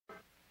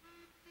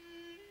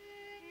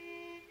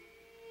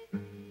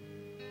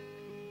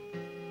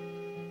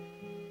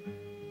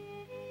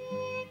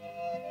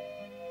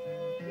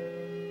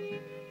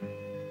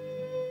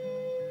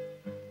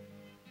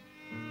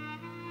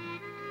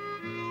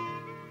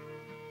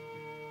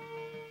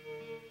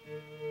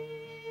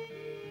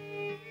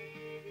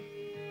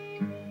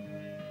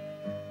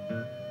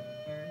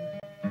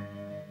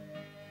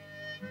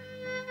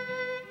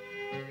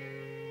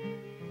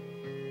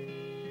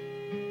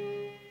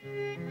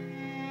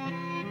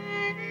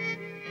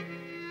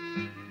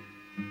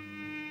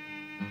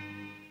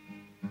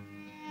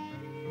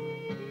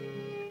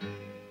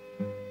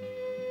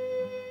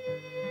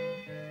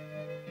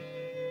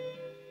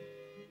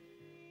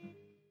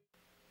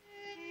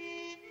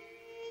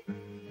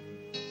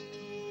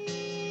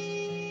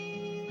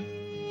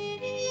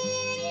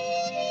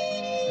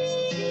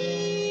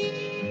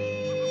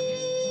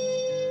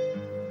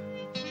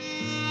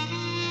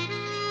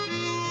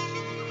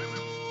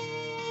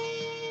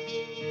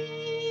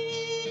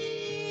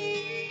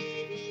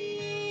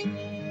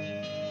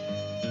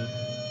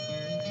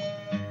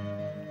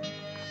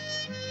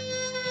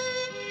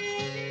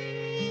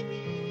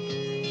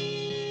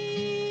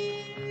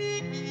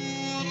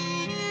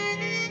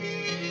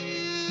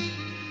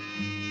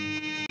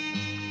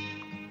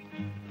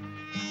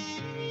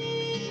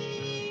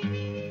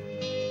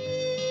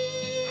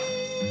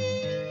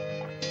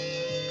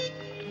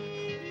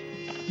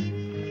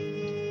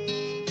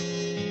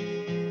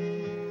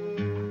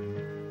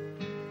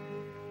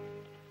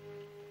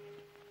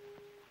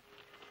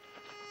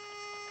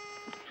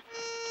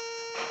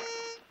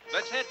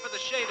Let's head for the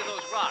shade of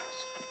those rocks.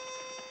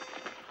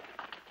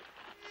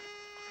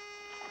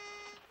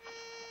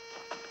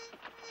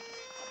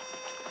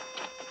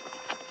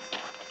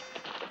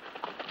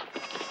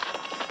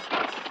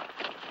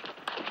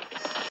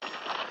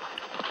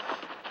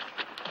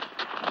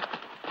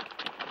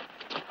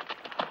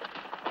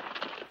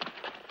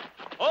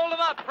 Hold them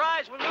up,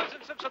 Price. We're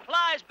losing some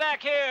supplies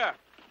back here.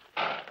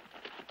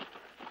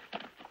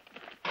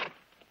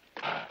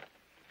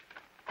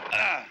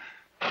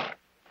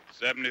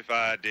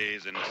 75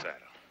 days in the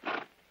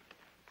saddle.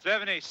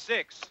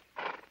 76.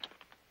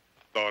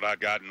 Thought I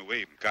got in the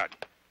way from cotton.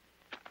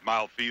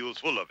 Mile fields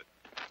full of it.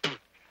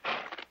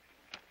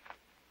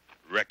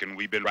 Reckon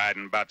we've been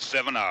riding about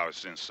 7 hours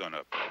since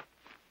sunup.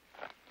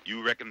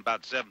 You reckon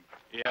about 7?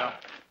 Yeah.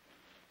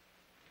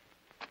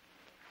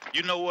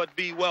 You know what'd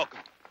be welcome?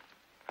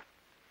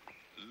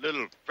 A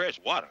little fresh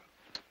water.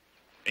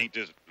 Ain't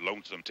this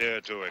lonesome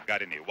territory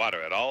got any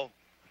water at all?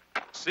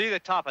 See the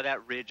top of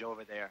that ridge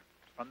over there?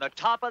 From the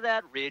top of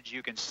that ridge,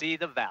 you can see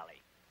the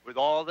valley with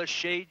all the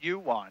shade you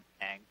want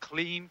and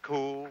clean,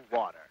 cool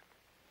water.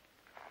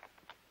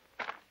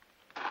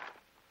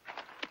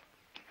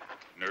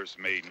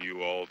 Nursemaiding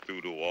you all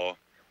through the war,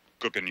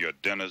 cooking your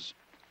dinners,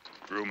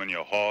 grooming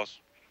your horse,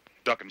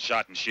 ducking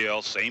shot and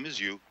shell, same as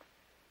you.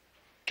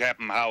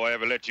 Captain,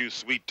 however, let you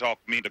sweet-talk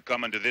me to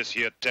come into this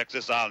here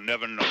Texas, I'll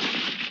never know.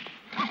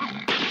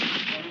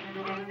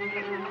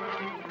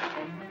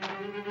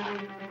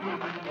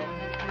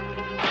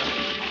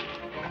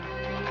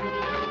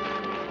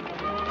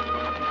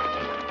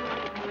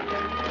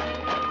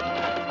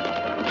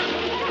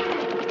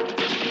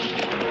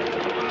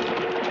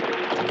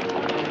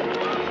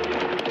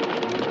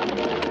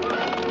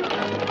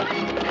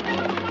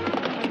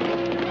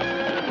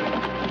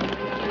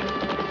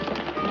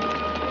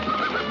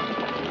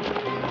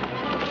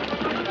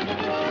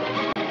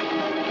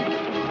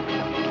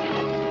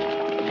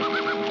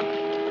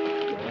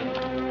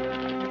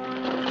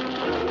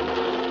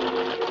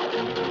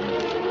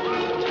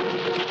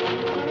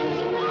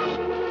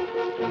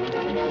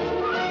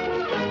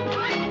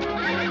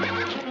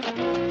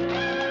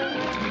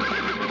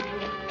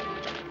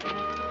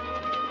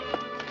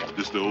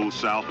 The old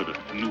South or the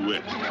New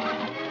West?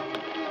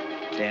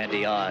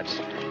 Dandy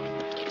odds.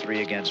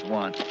 3 against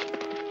 1. So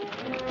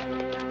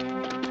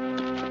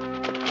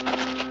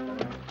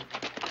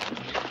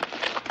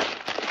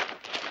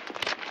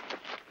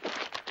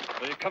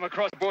you come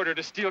across the border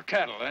to steal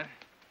cattle, eh?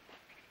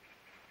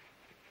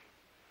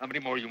 How many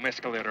more you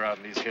mescalate are out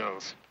in these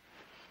hills?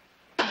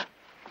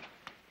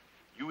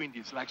 You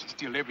Indians like to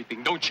steal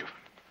everything, don't you?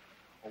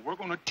 Well, we're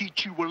gonna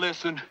teach you a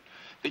lesson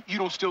that you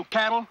don't steal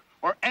cattle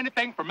or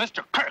anything from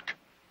Mr. Kirk.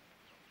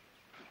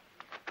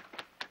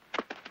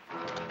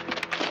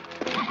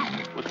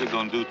 What they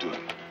gonna do to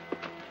him?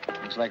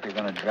 Looks like they're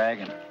gonna drag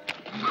him.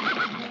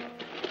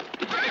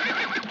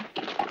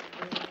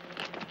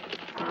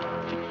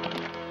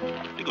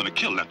 They're gonna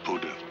kill that poor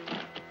devil.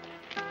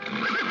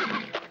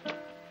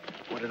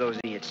 What are those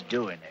idiots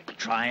doing? They're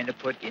trying to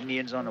put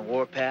Indians on the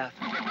warpath?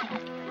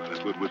 Well,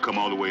 that's what we'll come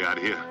all the way out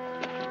of here.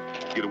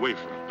 Get away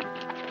from him.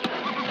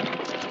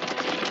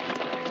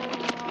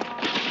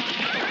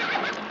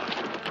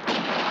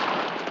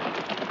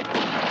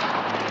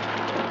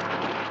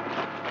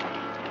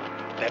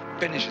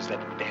 Finishes that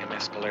damn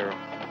Escalero.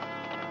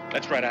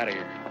 Let's ride out of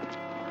here.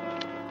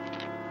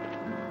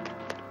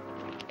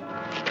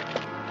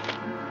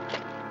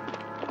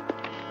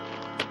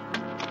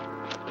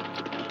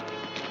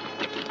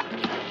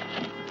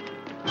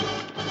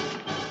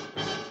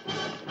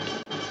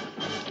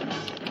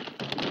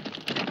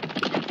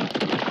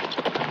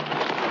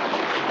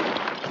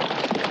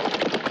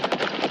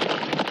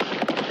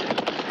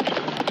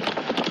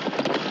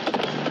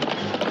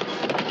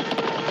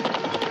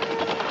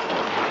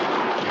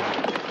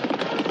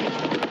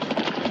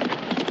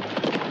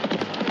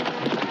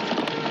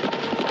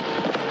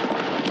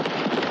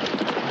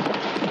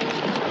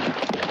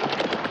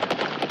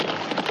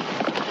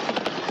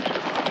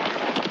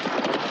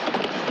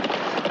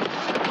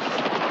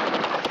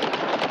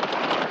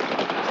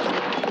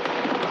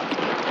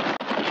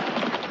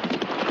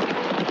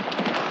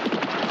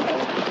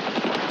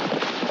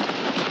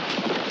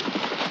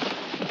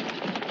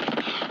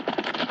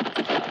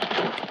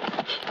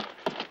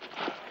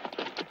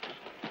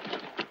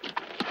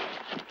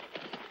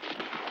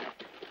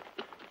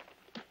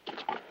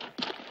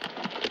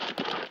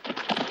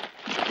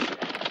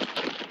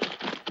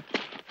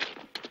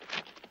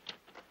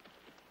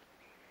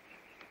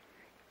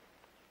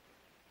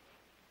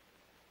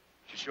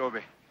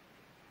 Shobi.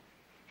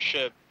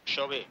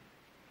 Shobi.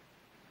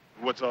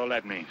 What's all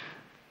that mean?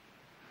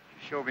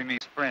 Shobi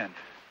means friend.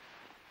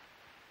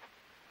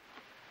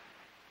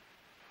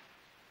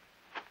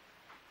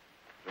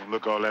 Don't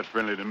look all that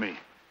friendly to me.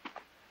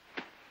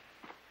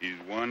 He's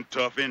one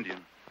tough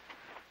Indian.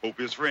 Hope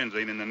his friends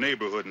ain't in the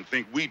neighborhood and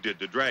think we did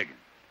the dragging.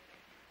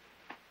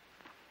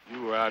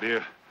 You were out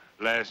here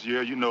last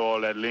year. You know all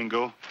that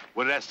lingo.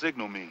 What did that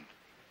signal mean?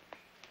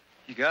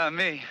 You got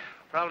me.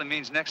 Probably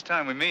means next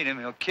time we meet him,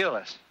 he'll kill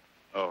us.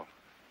 Oh.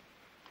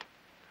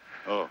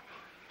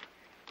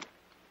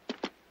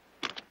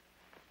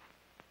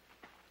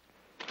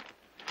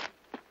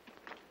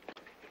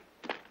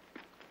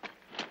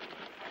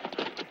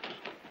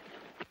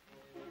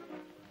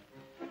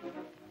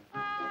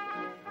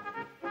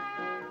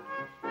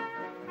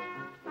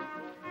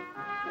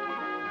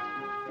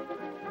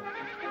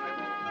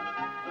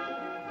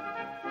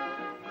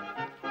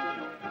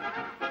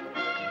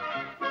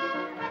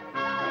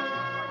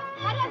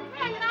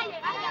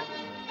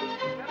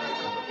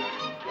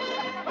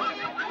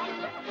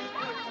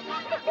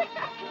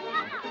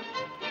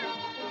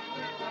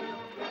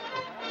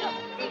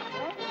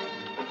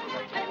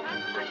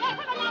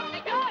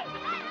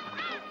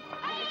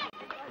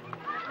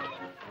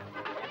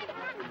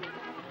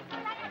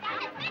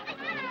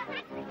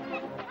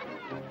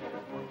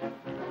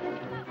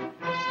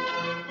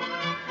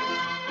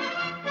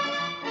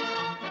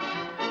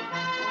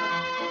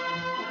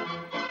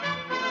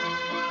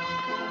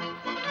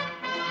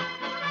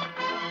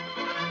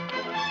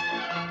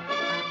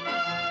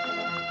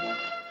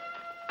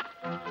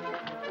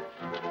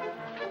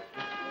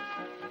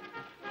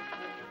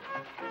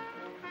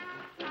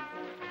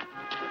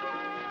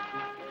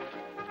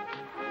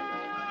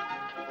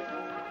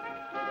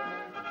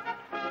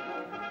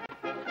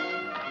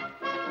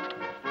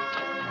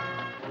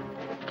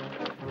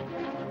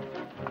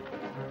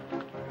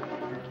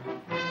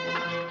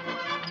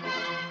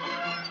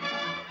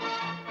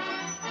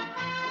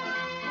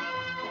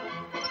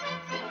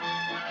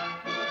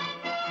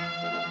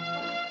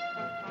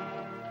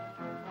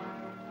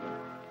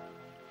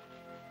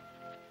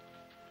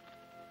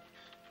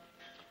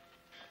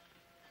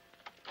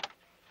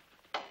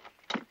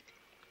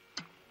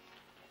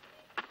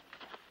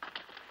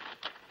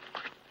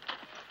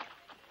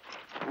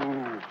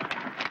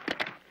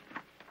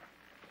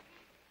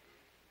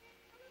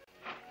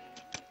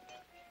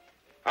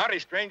 Howdy,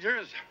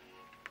 strangers.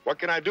 What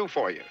can I do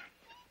for you?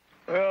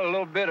 Well, a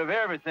little bit of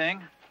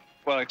everything.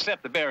 Well,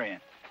 except the burying.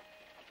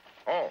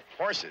 Oh,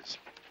 horses.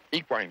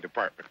 Equine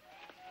department.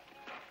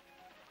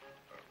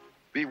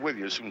 Be with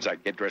you as soon as I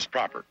get dressed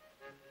proper.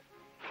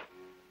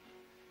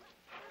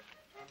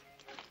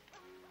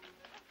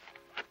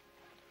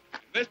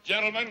 This,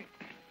 gentleman,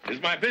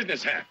 is my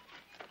business hat.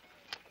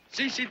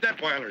 C.C.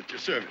 Detweiler at your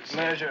service.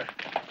 Pleasure.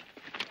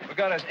 We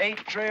got us 8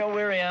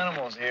 trail-weary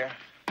animals here.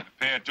 A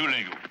pair of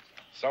two-legged.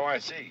 So I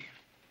see.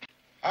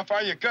 How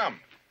far you come?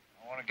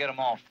 I want to get them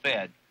all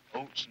fed.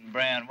 Oats and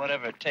bran,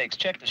 whatever it takes.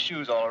 Check the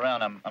shoes all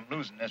around. I'm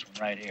losing this one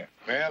right here.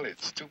 Well,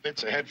 it's 2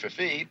 bits a head for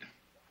feed.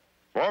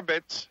 4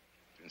 bits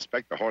to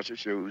inspect the horse's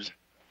shoes.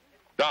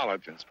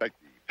 $1 to inspect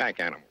the pack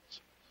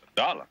animals.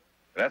 $1.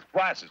 That's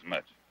twice as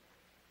much.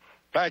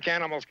 Pack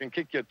animals can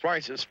kick you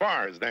twice as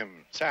far as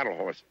them saddle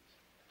horses.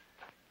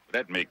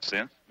 That makes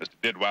sense. Mr.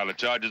 Detweiler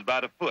charges by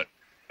the foot.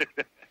 I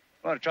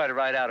want to try to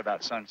ride out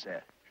about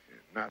sunset.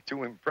 Not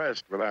too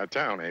impressed with our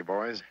town, eh,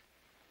 boys?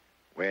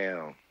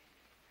 Well,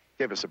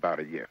 give us about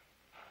a year.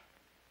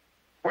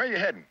 Where you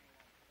heading?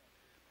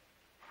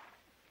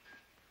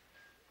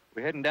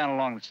 We're heading down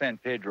along the San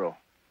Pedro.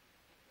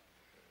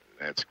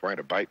 That's quite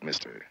a bite,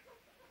 mister.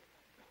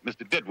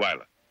 Mr.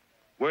 Detweiler,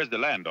 where's the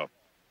land office?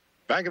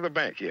 Back of the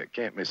bank here.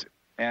 Can't miss it.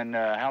 And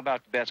how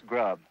about the best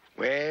grub?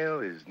 Well,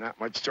 there's not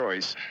much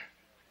choice.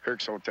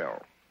 Kirk's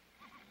Hotel.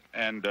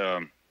 And,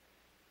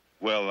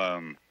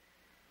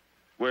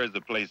 where's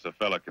the place a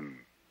fella can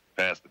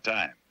pass the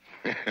time?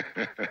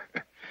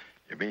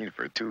 You mean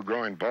for 2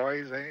 growing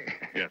boys, eh?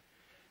 Yeah.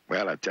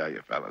 Well, I tell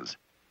you, fellas,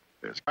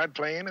 there's card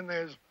playing and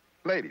there's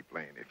lady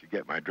playing, if you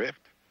get my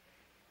drift.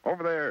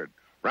 Over there,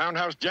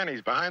 Roundhouse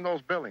Jenny's behind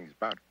those buildings,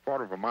 about a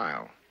quarter of a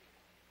mile.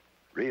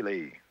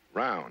 Really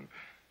round.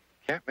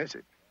 Can't miss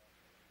it.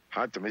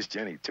 Hard to miss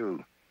Jenny,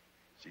 too.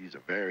 She's a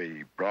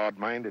very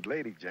broad-minded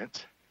lady,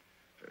 gents.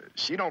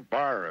 She don't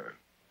bar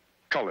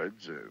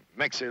coloreds,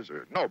 Mexes,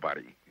 or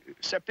nobody,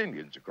 except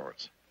Indians, of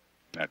course.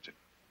 That's it.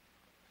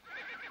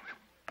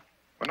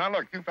 Well, now,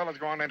 look, you fellas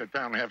go on into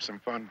town and have some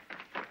fun.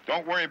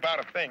 Don't worry about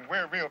a thing.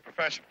 We're real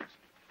professionals.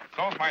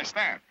 So's my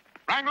staff.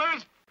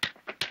 Wranglers,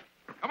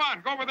 come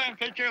on, go over there and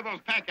take care of those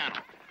pack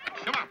animals.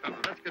 Come on, fellas,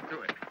 let's get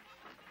to it.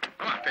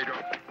 Come on, Pedro.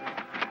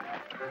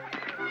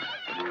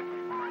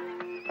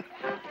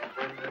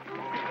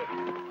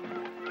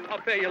 I'll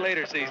pay you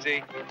later,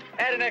 C.C.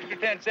 Add an extra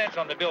 10 cents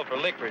on the bill for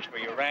licorice for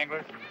your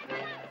wranglers.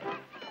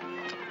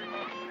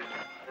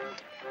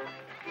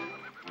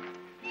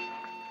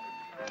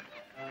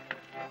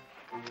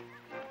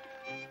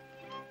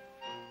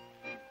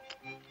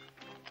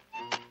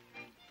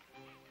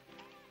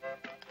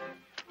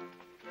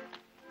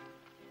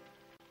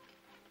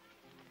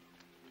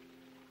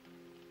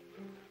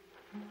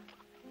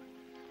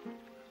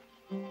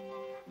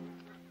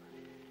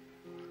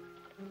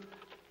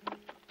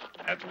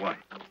 That's one.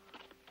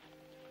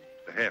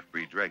 The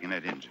half-breed dragging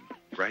that engine,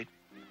 right?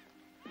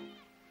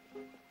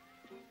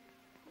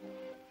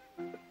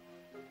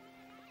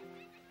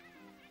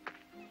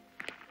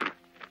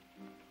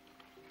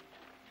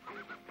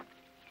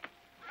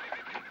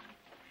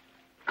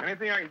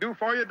 Anything I can do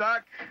for you,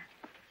 Doc?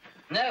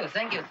 No,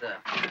 thank you, sir.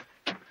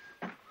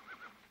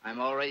 I'm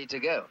all ready to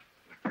go.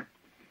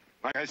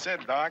 Like I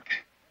said, Doc,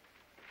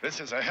 this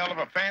is a hell of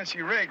a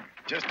fancy rig,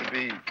 just to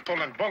be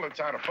pulling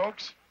bullets out of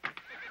folks.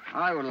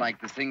 I would like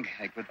to think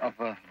I could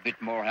offer a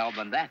bit more help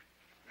than that.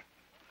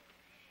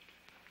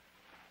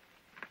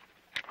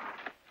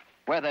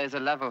 Where there is a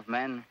love of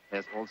man,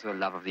 there's also a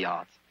love of the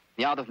art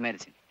of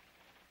medicine.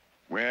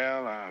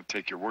 Well, I'll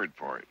take your word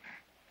for it.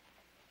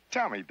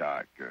 Tell me,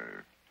 Doc,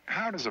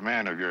 how does a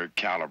man of your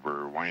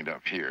caliber wind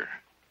up here?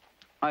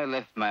 I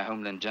left my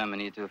homeland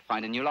Germany to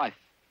find a new life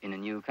in a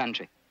new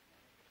country.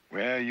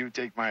 Well, you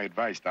take my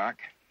advice, Doc.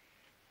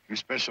 You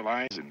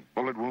specialize in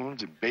bullet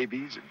wounds and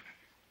babies, and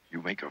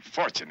you make a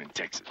fortune in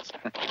Texas.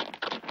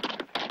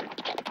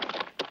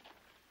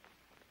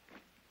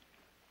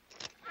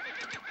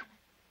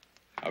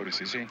 Howdy,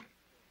 CC.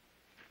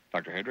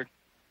 Dr. Hedrick.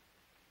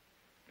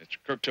 Mr.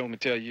 Kirk told me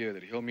to tell you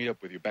that he'll meet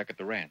up with you back at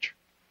the ranch.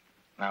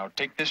 Now,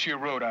 take this here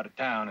road out of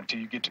town until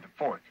you get to the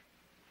fork.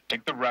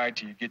 Take the ride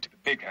till you get to the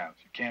big house.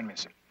 You can't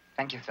miss it.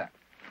 Thank you, sir.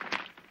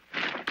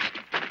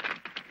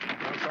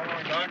 Well, so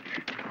long, Doc.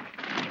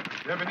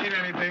 If you ever need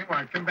anything,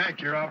 why, come back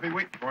here. I'll be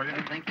waiting for you.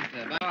 Thank you,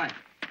 sir. Bye-bye.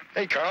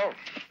 Hey, Carl.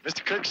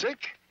 Mr. Kirk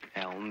sick?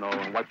 Hell no.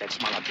 Wipe that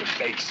smile off your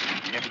face.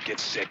 You never get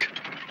sick.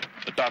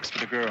 The doc's for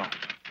the girl.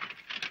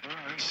 All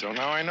right, so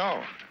now I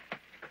know.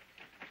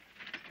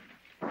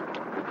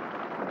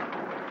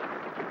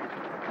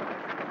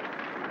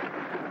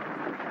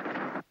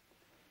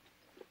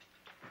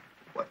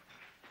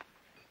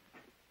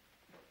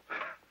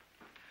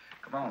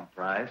 Come on,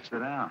 Price, sit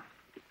down.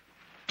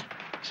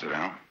 Sit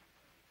down.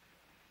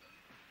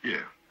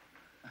 Yeah.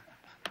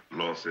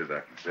 Law says I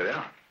can sit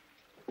down.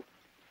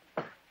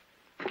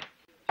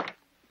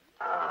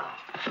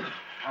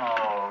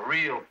 Oh,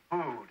 real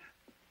food.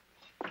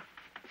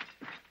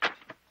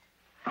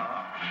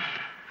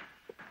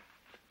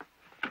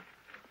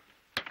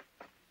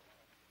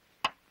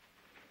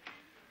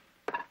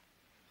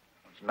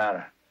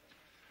 matter?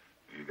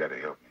 You gotta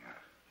help me.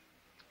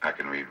 I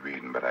can read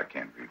reading, but I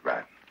can't read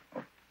writing.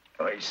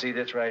 Oh, you see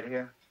this right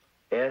here?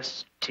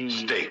 S-T...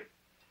 Stay.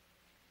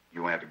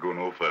 You won't have to go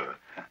no further.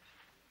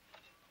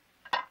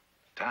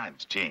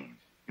 Times change.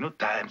 You know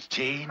times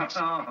change?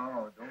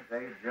 Oh, don't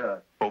they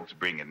just. Folks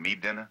bringing me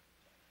dinner,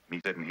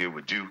 me sitting here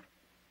with you.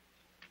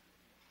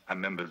 I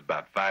remember it's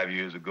about 5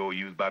 years ago,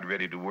 you was about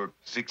ready to work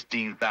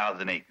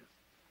 16,000 acres.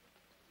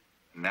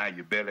 Now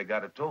you barely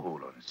got a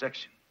toehold on a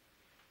section.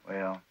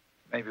 Well,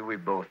 maybe we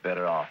both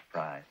better off,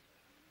 Prize.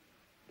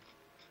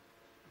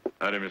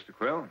 Howdy, Mr.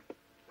 Quell.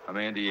 I'm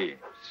Andy Ames.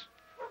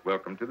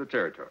 Welcome to the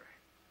territory.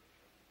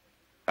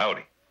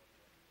 Howdy.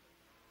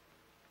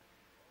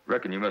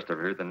 Reckon you must have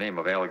heard the name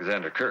of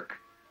Alexander Kirk.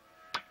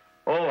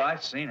 Oh,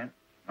 I've seen it.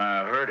 I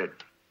heard it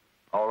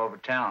all over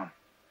town.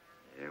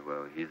 Yeah,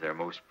 well, he's our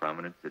most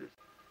prominent citizen.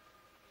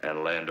 And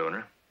a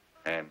landowner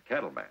and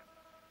cattleman.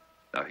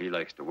 Now, he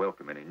likes to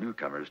welcome any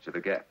newcomers to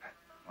the Gap.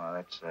 Well,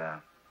 that's,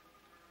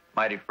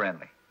 mighty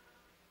friendly.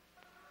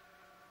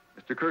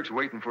 Mr. Kirk's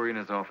waiting for you in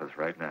his office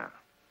right now.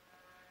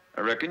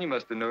 I reckon you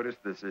must have noticed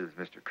this is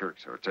Mr.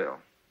 Kirk's hotel.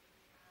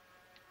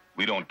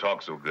 We don't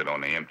talk so good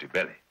on the empty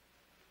belly.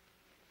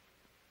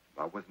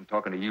 I wasn't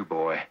talking to you,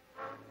 boy.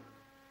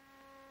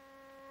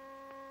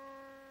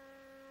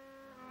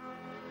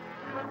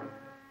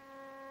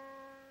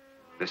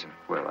 Listen,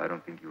 Quell, I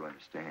don't think you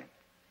understand.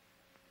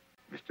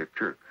 Mr.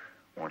 Kirk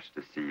wants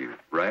to see you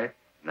right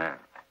now.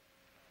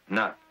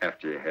 Not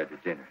after you had your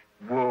dinner.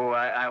 Whoa,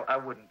 I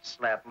wouldn't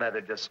slap leather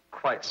just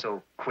quite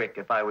so quick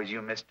if I was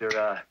you,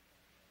 Mr.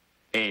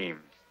 Ames.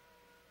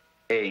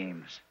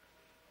 Ames.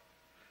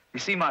 You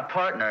see, my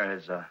partner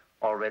has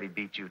already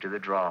beat you to the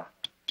draw.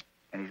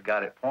 And he's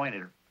got it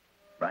pointed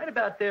right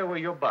about there where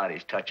your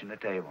body's touching the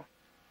table.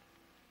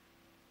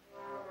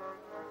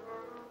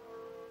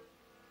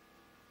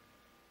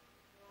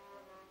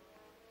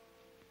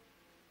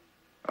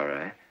 All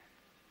right.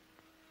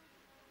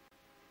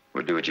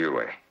 We'll do it your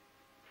way.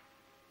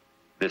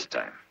 This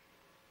time.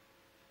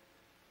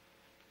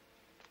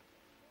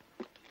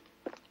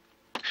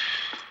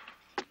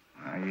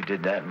 Well, you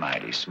did that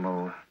mighty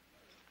smooth.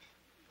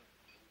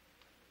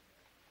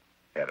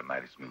 Had a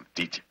mighty smooth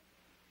teacher.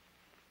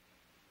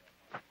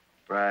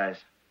 Surprise.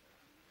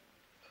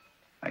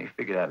 How you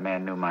figure that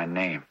man knew my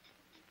name?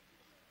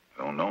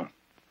 Don't know.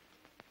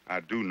 I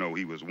do know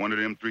he was one of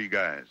them three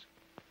guys.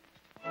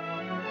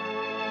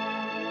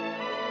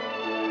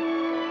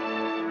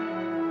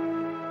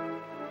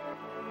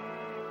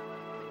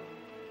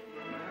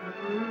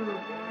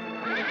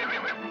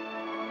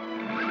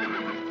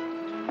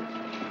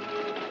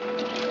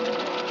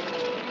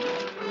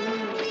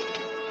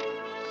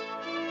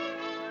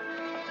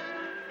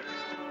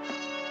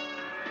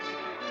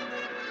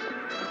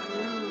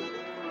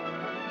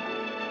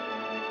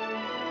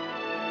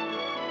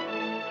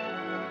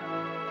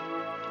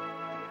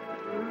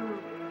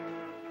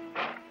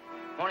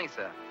 Morning,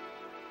 sir.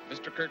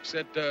 Mr. Kirk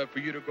said for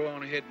you to go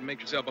on ahead and make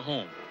yourself a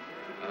home.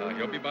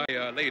 He'll be by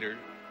later.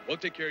 We'll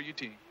take care of your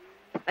team.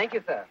 Thank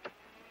you, sir.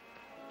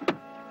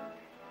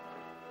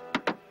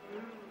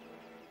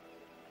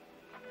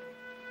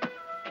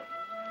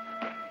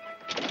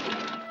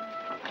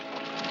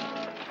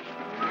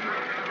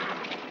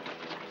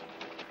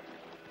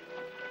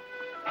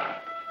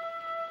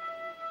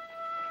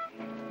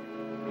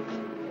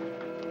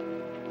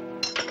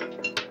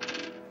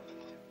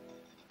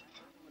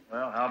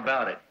 Well, how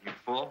about it? You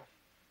full?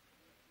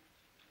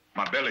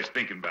 My belly's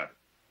thinking about it.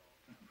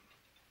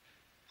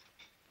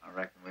 I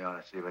reckon we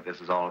ought to see what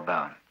this is all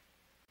about.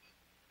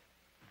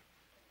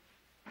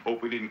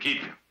 Hope we didn't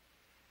keep you.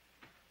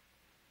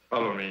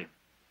 Follow me.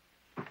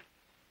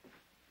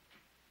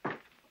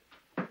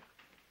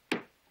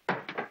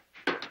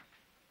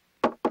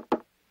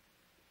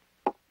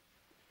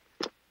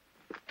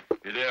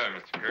 Here they are,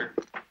 Mr. Kirk.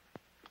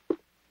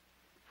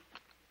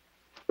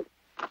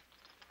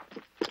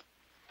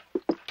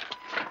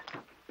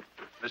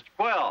 Mr.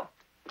 Quell,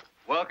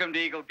 welcome to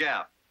Eagle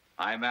Gap.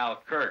 I'm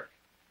Al Kirk.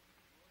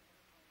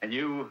 And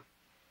you're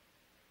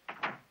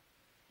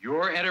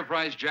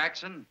Enterprise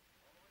Jackson?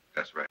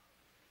 That's right.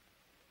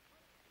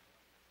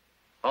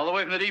 All the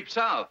way from the deep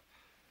south.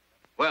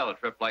 Well, a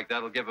trip like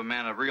that'll give a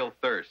man a real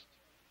thirst.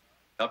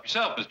 Help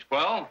yourself, Mr.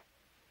 Quell.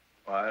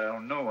 Well, I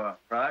don't know,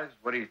 Prize.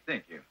 What do you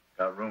think? You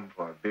got room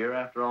for a beer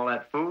after all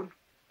that food?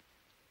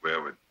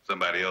 Well, with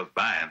somebody else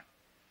buying,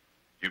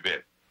 you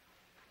bet.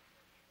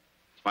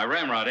 It's my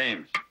ramrod,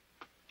 Ames.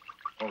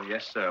 Oh,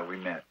 yes, sir. We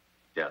met.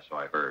 Yeah, so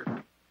I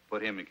heard.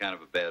 Put him in kind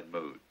of a bad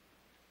mood.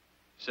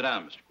 Sit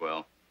down, Mr.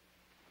 Quell.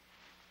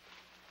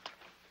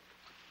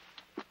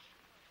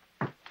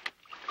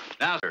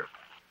 Now, sir,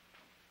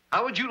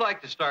 how would you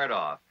like to start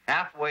off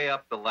halfway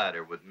up the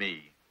ladder with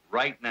me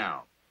right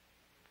now,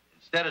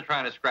 instead of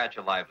trying to scratch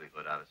a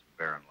livelihood out of some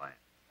barren land?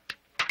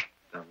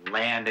 The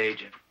land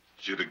agent.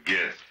 Should have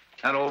guessed.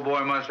 That old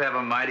boy must have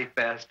a mighty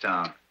fast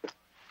tongue.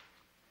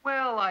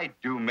 Well, I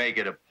do make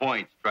it a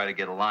point to try to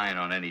get a line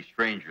on any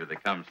stranger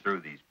that comes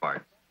through these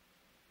parts.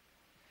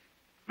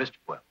 Mr.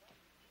 Quell,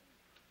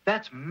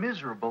 that's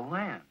miserable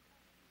land.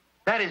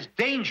 That is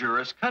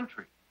dangerous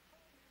country.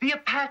 The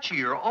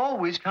Apache are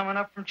always coming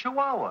up from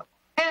Chihuahua.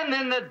 And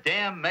then the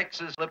damn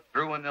Mexes slip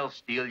through and they'll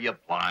steal you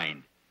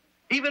blind.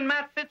 Even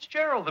Matt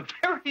Fitzgerald, a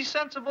very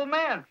sensible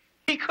man,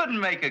 he couldn't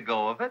make a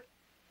go of it.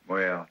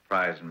 Well,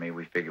 Prize and me,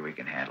 we figure we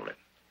can handle it.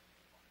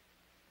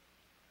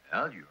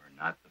 Well, you are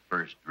not the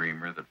first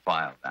dreamer that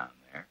filed down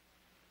there.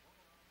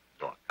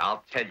 Look,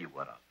 I'll tell you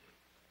what I'll do.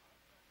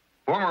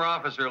 Former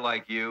officer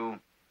like you,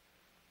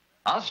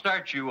 I'll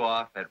start you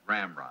off at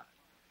Ramrod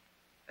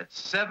at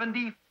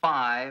 $75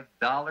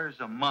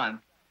 a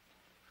month,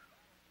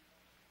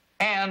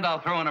 and I'll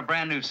throw in a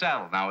brand new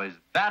saddle. Now, is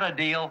that a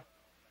deal?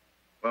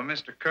 Well,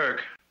 Mr.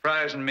 Kirk,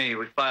 Prize and me,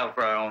 we filed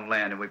for our own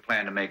land, and we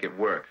plan to make it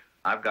work.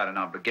 I've got an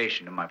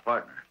obligation to my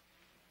partner.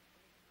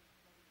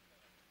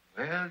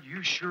 Well,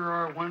 you sure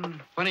are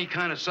one funny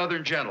kind of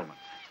Southern gentleman.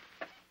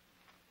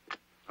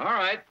 All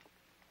right.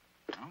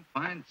 I'll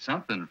find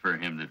something for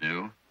him to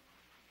do.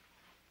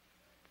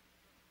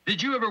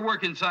 Did you ever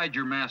work inside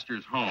your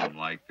master's home,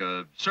 like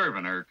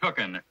serving or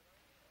cooking?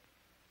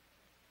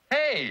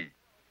 Hey,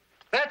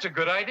 that's a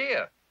good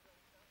idea.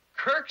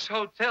 Kirk's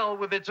Hotel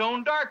with its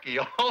own darky,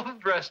 all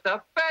dressed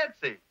up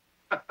fancy.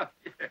 Yeah.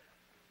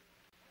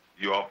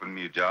 You offering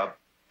me a job?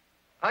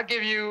 I'll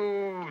give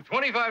you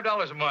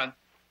 $25 a month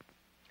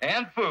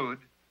and food,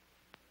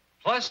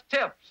 plus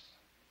tips.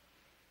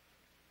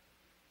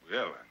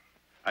 Well,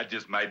 I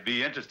just might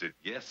be interested.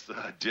 Yes,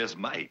 I just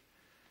might.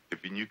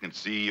 If you can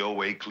see your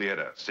way clear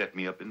to set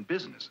me up in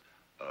business.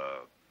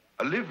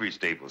 A livery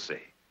stable,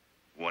 say.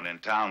 One in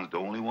town's the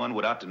only one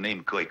without the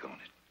name Quake on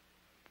it.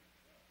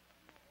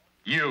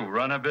 You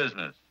run a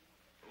business?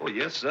 Oh,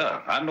 yes,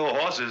 sir. I know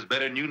horses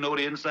better than you know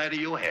the inside of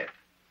your head.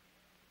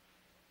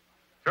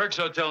 Kirk's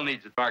Hotel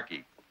needs a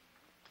darky.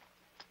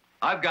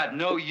 I've got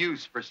no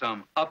use for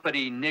some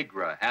uppity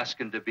Negra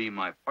asking to be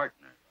my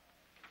partner.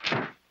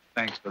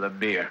 Thanks for the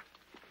beer.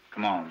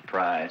 Come on,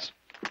 Prize.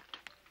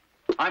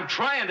 I'm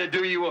trying to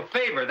do you a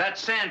favor. That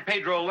San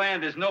Pedro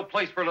land is no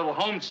place for a little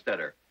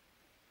homesteader.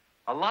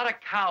 A lot of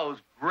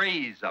cows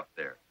graze up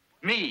there.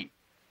 Me,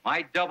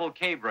 my double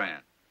K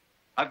brand.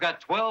 I've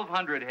got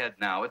 1,200 head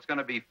now. It's going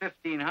to be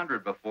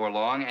 1,500 before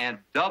long, and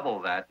double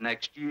that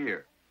next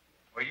year.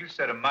 Well, you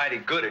set a mighty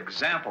good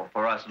example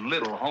for us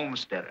little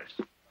homesteaders.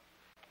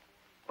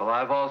 Well,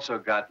 I've also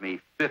got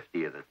me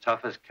 50 of the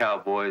toughest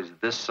cowboys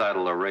this side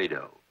of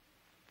Laredo.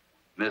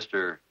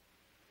 Mister,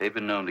 they've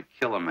been known to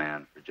kill a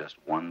man for just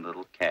one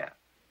little calf.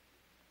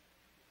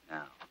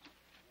 Now,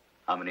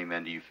 how many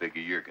men do you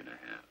figure you're going to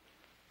have?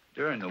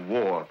 During the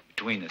war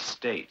between the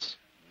states,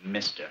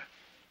 mister,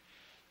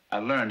 I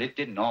learned it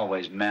didn't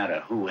always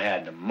matter who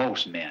had the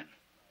most men.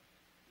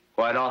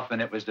 Quite often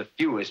it was the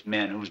fewest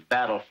men whose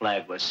battle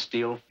flag was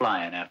still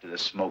flying after the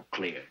smoke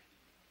cleared.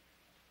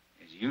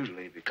 It's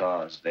usually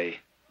because they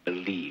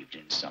believed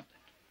in something.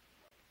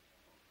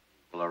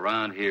 Well,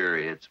 around here,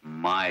 it's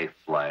my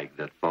flag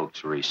that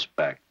folks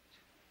respect.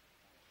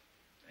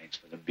 Thanks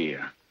for the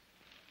beer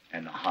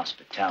and the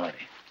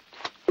hospitality.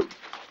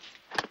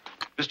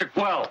 Mr.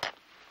 Quell,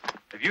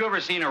 have you ever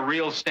seen a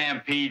real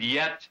stampede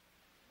yet?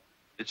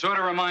 It sort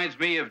of reminds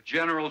me of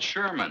General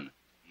Sherman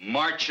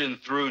marching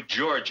through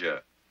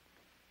Georgia.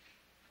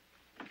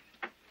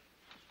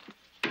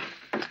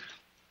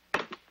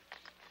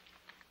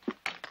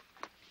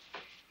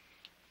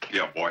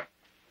 Yeah, boy.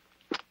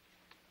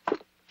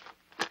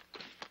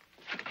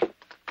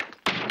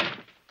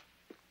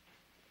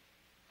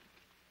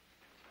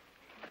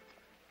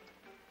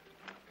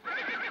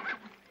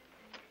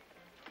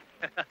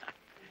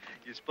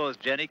 You suppose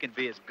Jenny can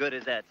be as good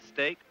as that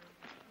steak?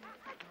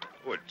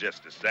 Oh,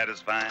 just as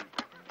satisfying.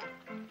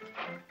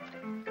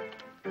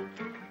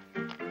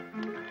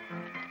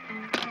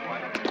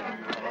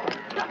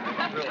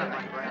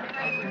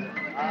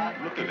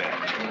 Look at that.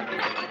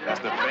 That's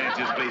the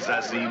fanciest place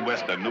I've seen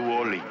west of New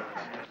Orleans.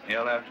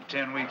 Hell, after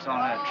 10 weeks on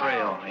that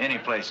trail, any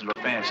place will look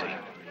fancy.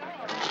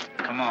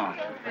 Come on,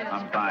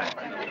 I'm buying.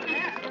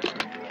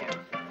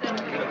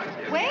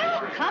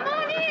 Well, come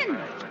on in.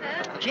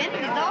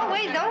 Jenny's is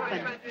always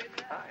open.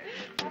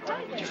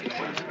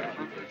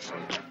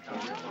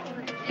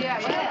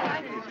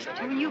 Yeah.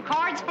 2 new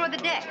cards for the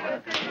deck.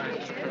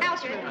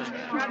 House rules.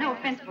 No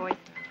offense, boys.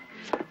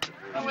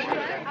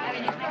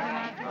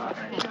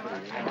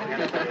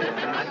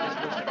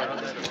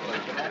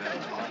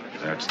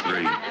 That's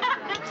 3.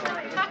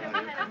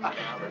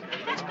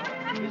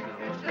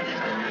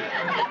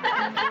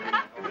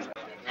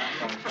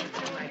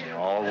 They're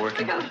all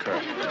working for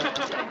Kirk.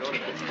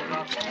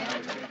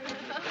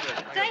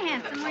 Say,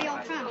 handsome, where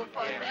y'all from?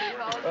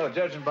 Oh,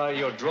 judging by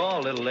your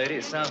drawl, little lady,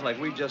 it sounds like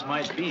we just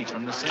might be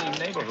from the same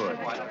neighborhood.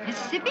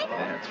 Mississippi?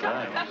 That's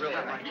right.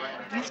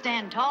 You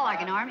stand tall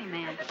like an army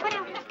man. What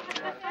else?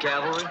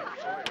 Cavalry,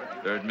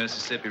 3rd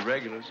Mississippi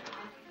Regulars.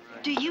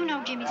 Do you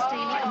know Jimmy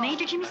Staley?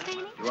 Major Jimmy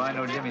Staley? Do I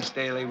know Jimmy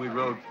Staley? We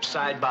rode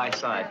side by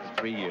side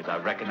for 3 years. I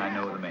reckon I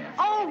know the man.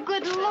 Oh,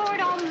 good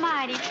Lord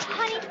Almighty.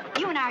 Honey,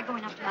 you and I are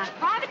going up to my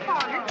private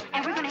parlor,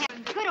 and we're going to have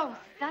some good old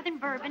Southern Southern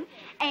bourbon,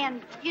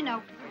 and, you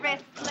know,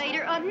 rest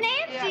later.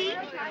 Nancy!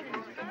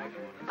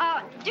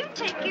 Do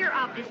take care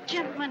of this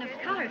gentleman of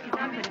color, because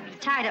I'm going to be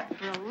tied up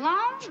for a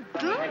long,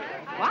 good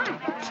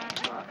while.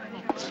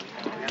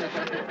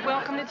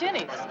 Welcome to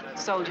Jenny's,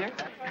 soldier.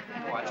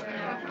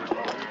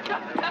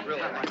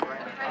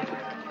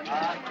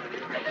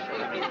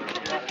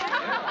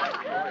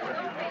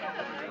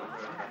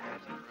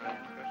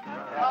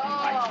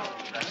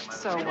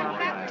 So,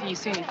 do you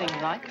see anything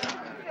you like?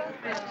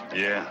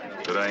 Yeah,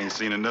 but I ain't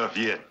seen enough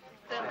yet.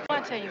 Well,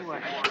 I tell you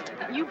what,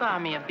 you buy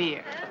me a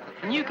beer,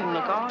 and you can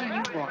look all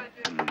you want.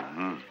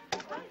 Mm-hmm.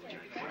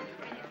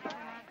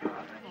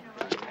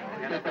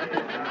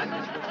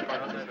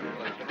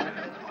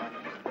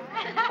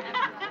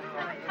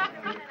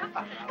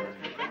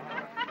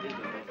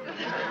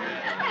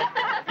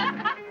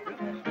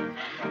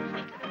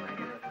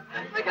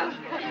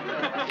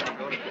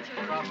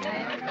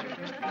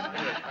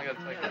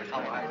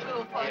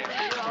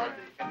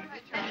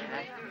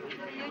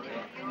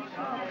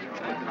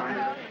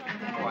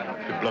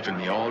 You're bluffing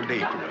me all day,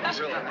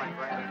 Petrus.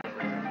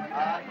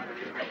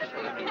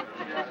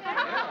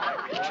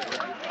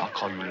 I'll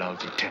call you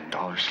lousy $10.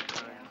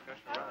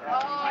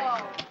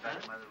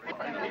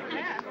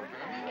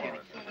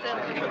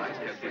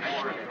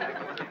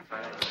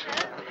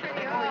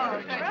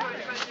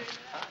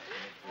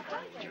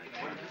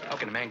 How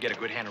can a man get a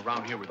good hand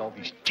around here with all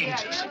these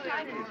Jesus?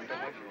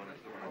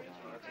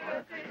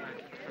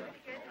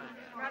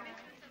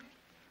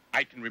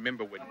 I can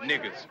remember when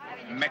niggers,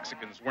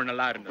 Mexicans weren't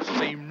allowed in the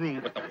same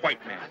room with the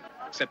white man,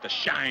 except to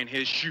shine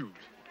his shoes.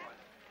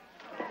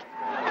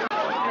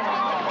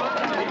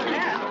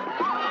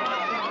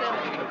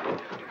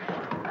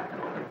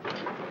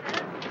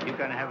 You're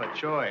gonna have a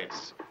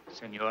choice,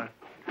 senor.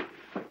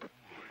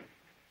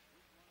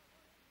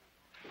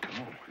 Come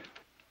on.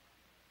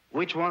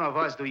 Which one of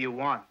us do you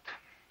want?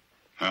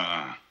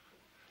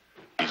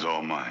 He's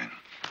all mine.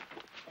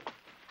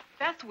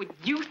 That's what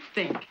you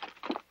think.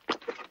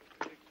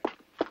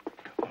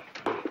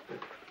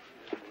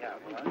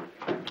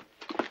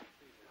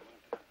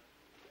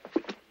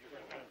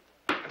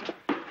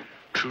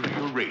 True to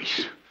your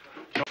race.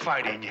 No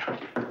fight in you.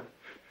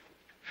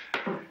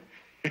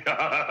 Get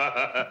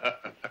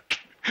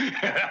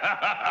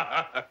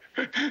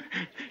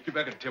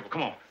back at the table.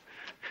 Come on.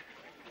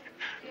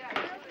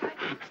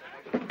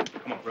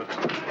 Come on, brother.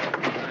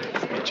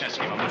 Give me a chance to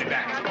get my money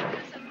back.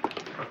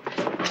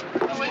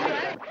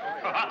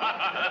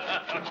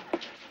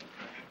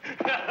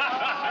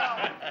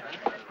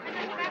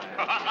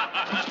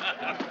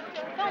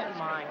 Don't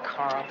mind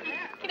Carl.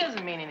 He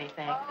doesn't mean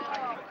anything.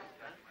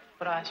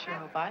 But I sure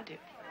hope I do.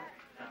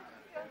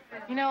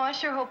 You know, I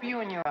sure hope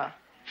you and your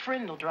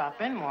friend will drop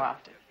in more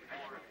often.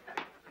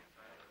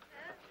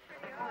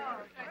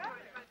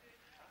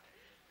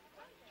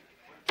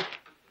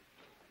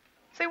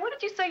 Say, what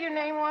did you say your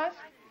name was?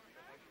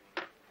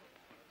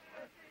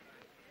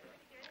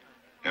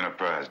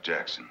 Enterprise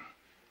Jackson.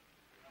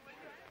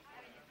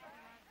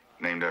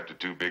 Named after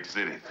two big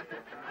cities.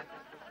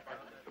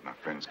 But my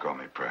friends call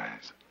me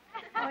Prize.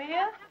 Oh,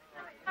 yeah?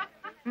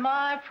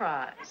 My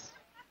Prize.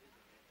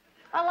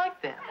 I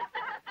like that.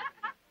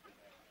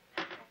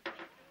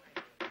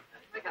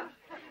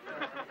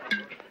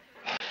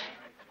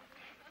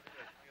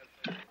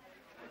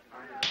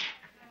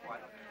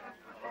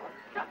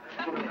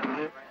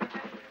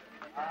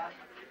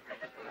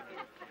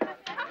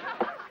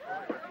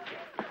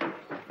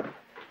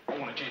 I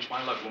want to change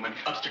my luck, woman.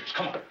 Upstairs,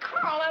 come on.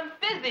 Carl, I'm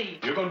busy.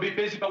 You're going to be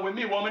busy, but with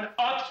me, woman.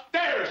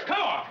 Upstairs, come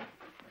on.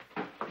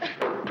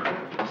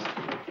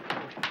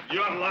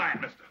 You're in line,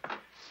 mister.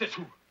 Says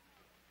who?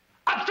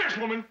 Upstairs,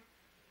 woman.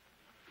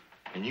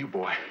 And you,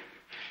 boy,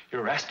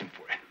 you're asking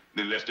for it.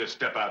 Then let's just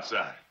step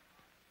outside.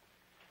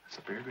 That's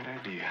a very good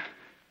idea.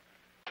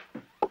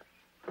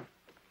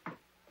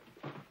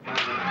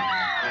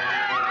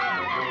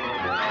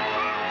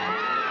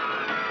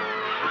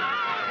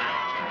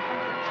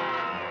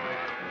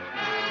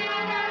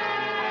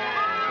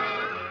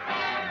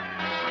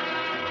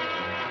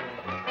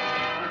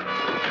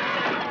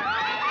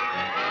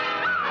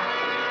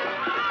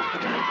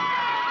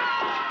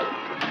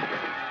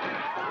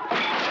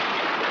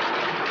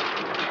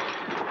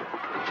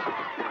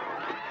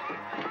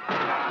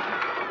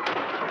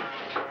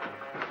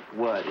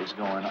 What is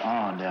going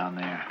on down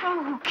there?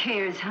 Oh, who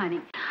cares,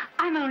 honey?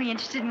 I'm only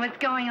interested in what's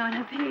going on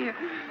up here.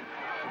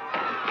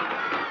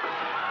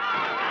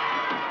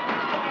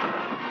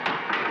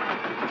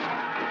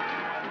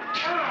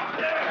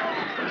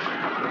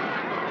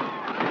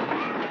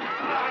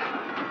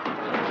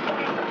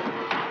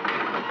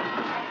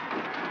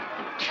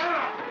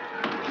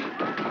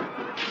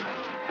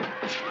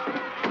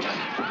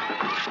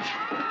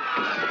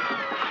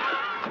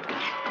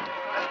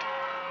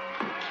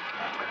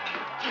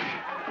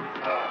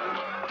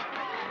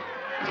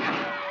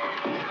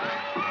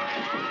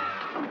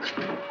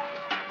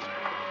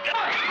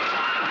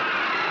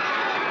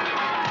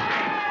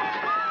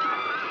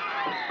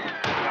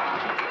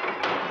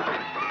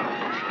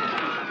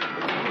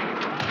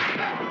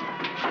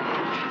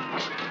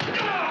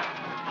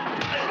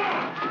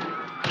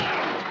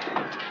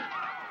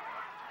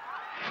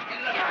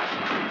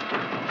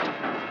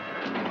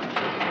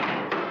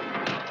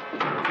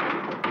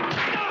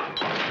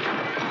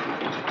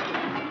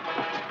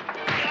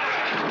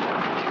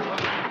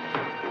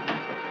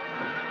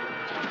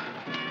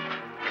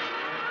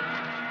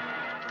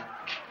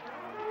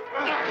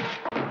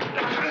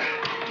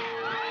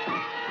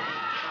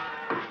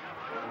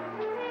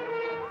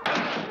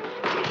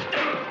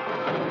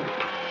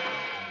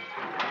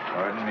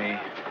 Pardon me.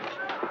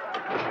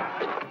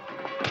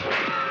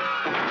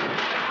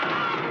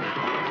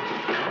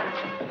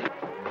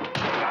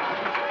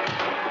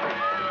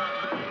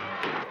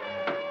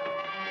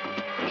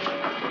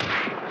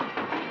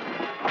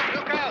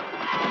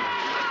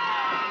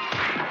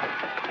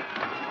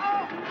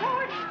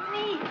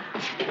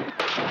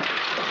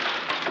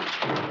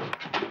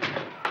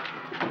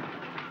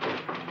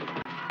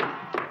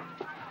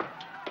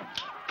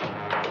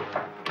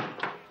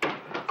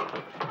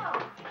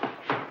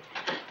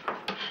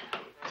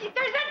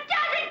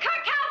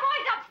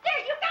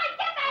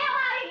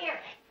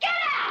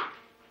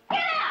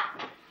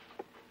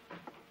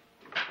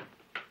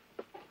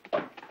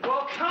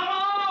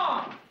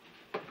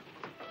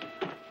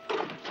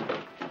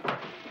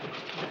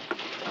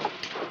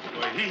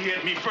 He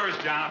hit me first,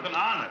 Jonathan,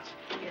 honest.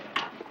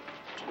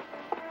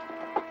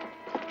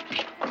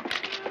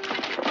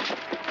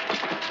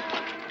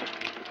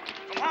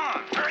 Come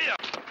on, hurry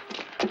up.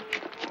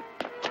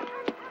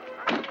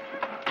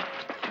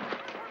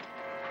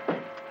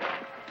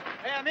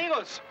 Hey,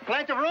 amigos,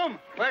 plenty of room.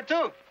 Where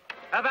to?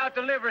 How about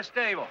the liver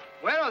stable?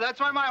 Well, that's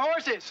where my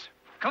horse is.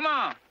 Come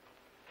on.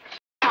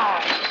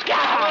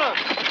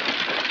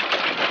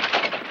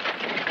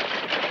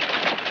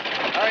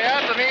 Hurry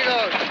up,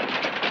 amigos.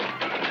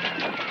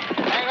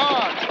 Hang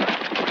on.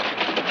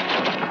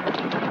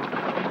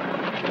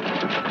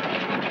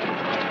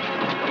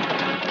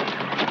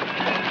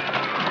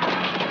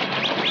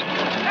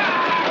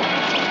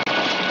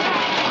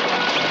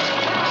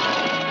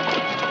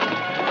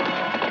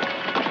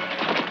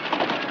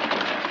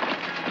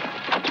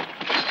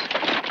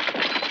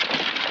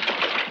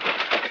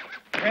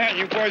 Man,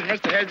 you boys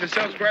must have had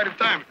yourselves quite a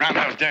time.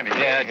 Roundhouse Danny.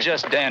 Yeah,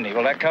 just dandy.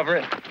 Will that cover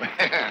it?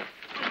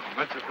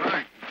 Much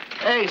obliged.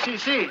 Hey,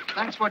 CC,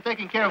 thanks for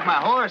taking care of my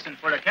horse and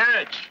for the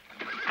carriage.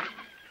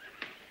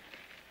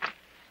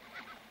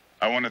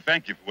 I want to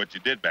thank you for what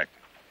you did back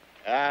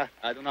there.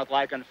 I do not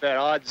like unfair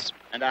odds,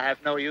 and I have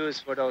no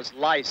use for those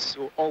lice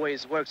who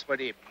always works for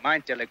the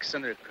mighty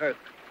Alexander Kirk.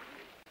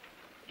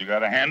 You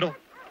got a handle?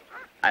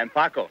 I'm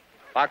Paco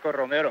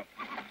Romero.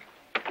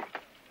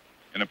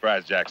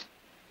 Enterprise Jackson.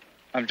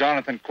 I'm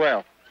Jonathan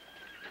Quell.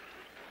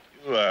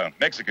 You,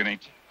 Mexican,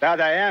 ain't you? That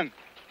I am.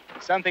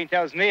 Something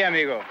tells me,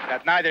 amigo,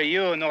 that neither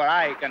you nor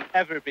I can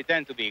ever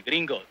pretend to be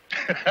gringos.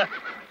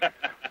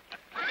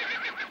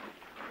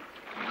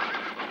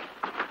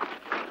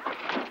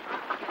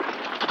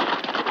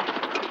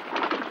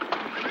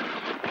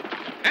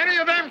 Any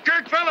of them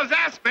Kirk fellas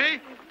ask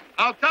me,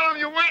 I'll tell them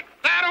you went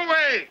that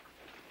away.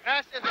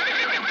 Gracias.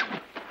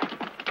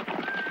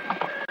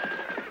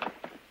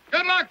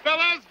 Good luck,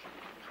 fellas.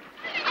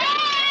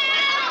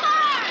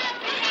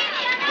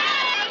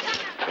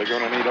 They're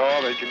gonna need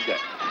all they can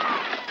get.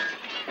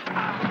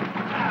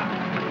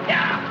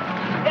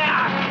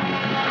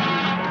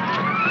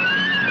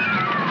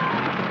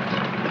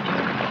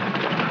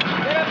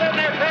 Get up in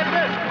there,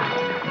 Petrus!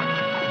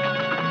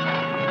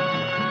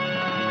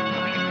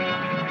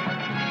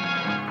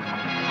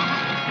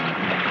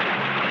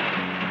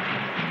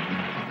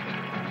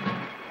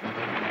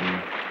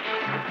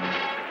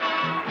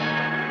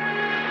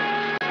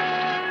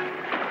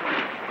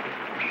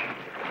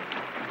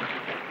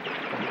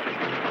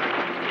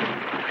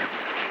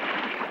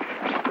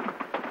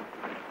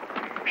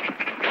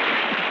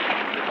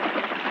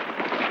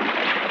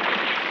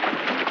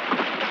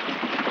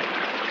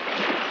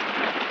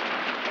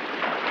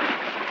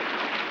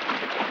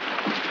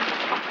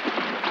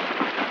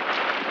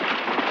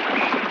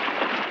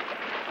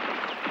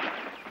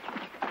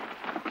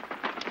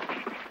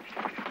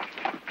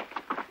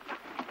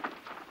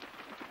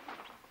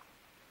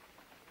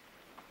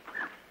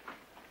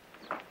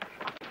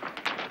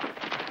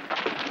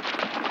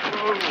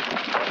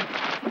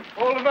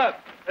 Hold him up.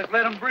 Let's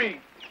let him breathe.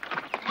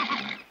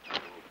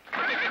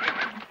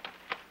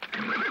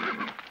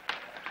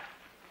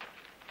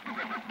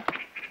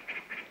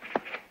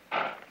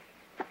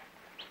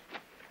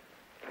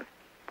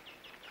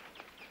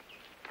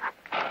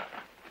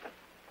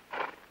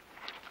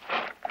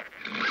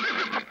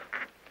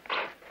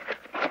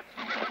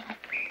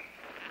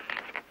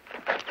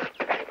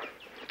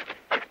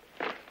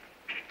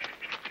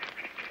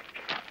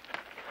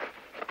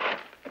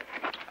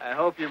 I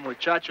hope you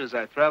muchachos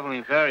are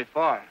traveling very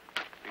far,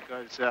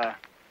 because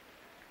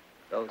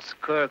those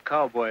Kerr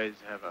cowboys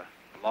have a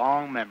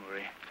long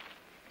memory.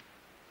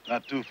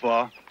 Not too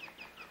far.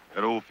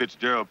 That old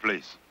Fitzgerald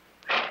place.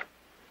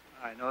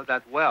 I know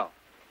that well.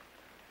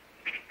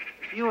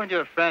 If you and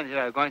your friend here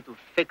are going to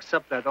fix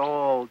up that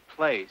old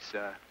place,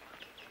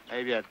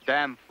 maybe a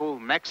damn fool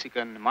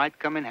Mexican might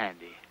come in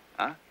handy,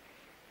 huh?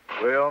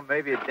 Well,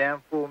 maybe a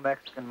damn fool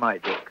Mexican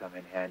might just come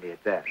in handy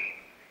at that.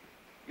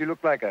 You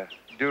look like a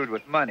dude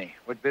with money.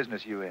 What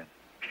business you in?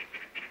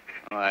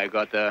 Oh, I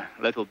got a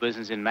little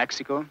business in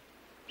Mexico.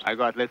 I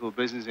got little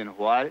business in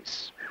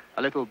Juarez.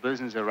 A little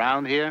business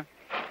around here.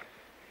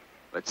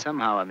 But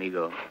somehow,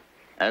 amigo,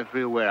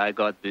 everywhere I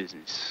got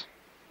business,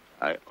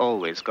 I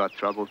always got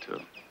trouble,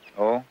 too.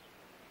 Oh?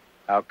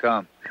 How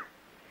come?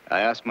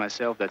 I ask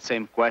myself that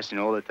same question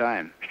all the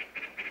time.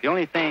 The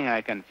only thing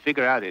I can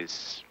figure out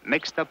is,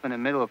 mixed up in the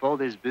middle of all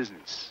this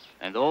business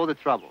and all the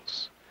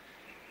troubles,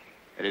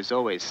 there is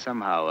always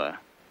somehow a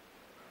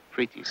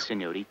pretty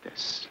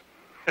senoritas.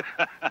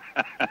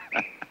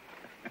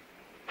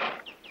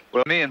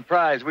 Well, me and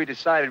Prize, we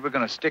decided we're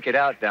going to stick it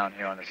out down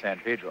here on the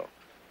San Pedro.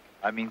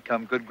 I mean,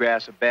 come good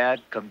grass or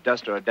bad, come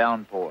dust or a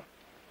downpour.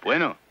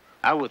 Bueno,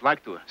 I would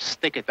like to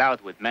stick it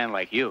out with men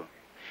like you.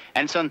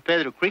 And San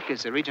Pedro Creek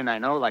is a region I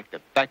know like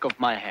the back of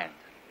my hand.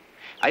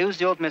 I used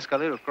the old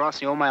Mescalero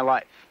crossing all my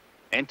life.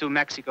 Into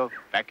Mexico,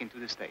 back into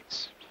the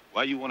States.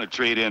 Why you want to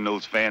trade in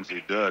those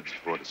fancy duds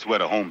for the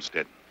sweat of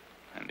homesteading?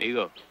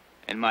 Amigo,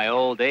 in my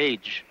old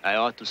age, I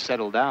ought to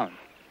settle down.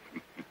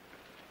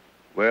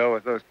 Well,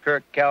 with those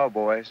Kirk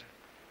cowboys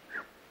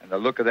and the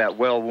look of that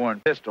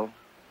well-worn pistol,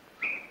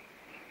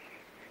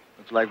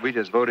 looks like we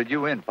just voted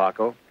you in,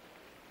 Paco.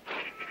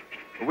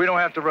 But we don't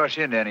have to rush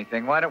into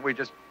anything. Why don't we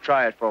just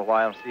try it for a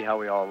while and see how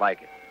we all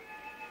like it?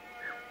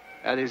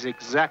 That is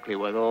exactly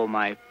what all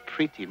my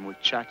pretty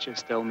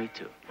muchachas tell me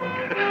to.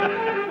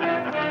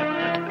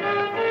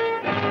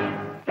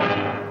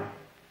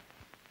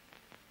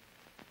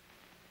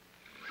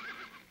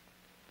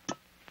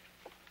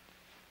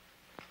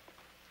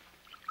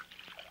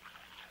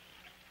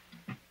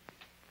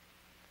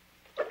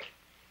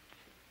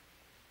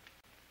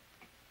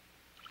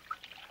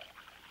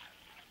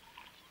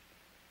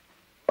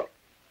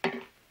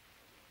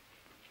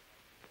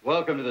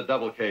 Welcome to the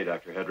Double K,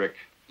 Dr. Hedrick.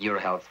 Your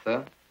health,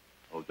 sir.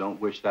 Oh,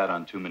 don't wish that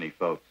on too many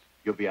folks.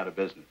 You'll be out of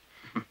business.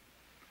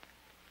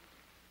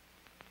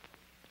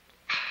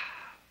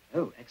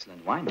 Oh,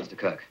 excellent wine, Mr.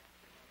 Kirk.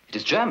 It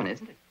is German,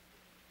 isn't it?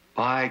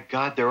 By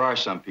God, there are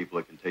some people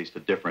that can taste the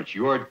difference.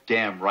 You're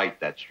damn right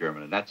that's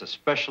German, and that's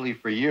especially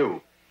for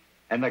you.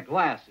 And the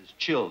glass is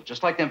chilled,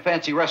 just like them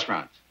fancy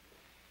restaurants.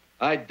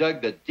 I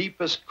dug the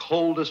deepest,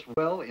 coldest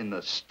well in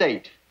the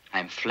state.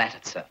 I'm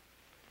flattered, sir.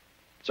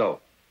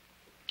 So,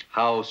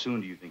 how soon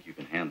do you think you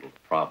can handle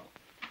the problem?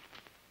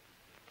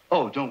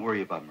 Oh, don't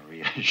worry about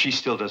Maria. She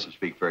still doesn't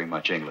speak very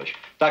much English.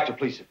 Doctor,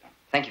 please sit down.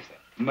 Thank you, sir.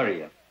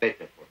 Maria, vete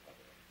por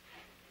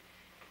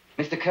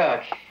favor. Mr.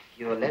 Kirk,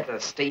 your letter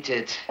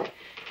stated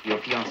your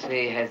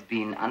fiancée has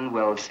been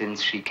unwell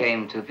since she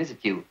came to visit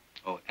you.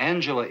 Oh,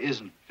 Angela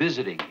isn't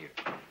visiting here.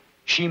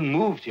 She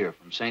moved here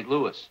from St.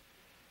 Louis.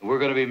 And we're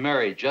going to be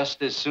married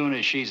just as soon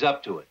as she's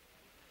up to it.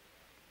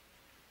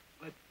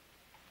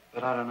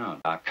 But I don't know,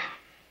 Doc.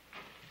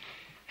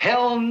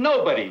 Hell,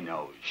 nobody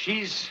knows.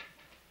 She's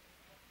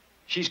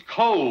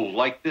cold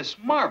like this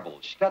marble.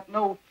 She's got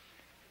no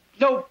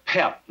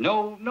pep,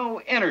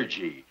 no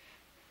energy.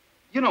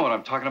 You know what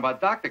I'm talking about,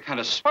 Doc? The kind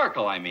of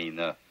sparkle, I mean.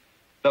 The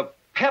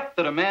pep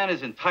that a man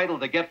is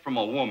entitled to get from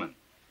a woman.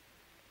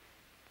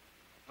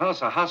 Well,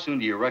 so how soon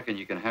do you reckon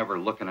you can have her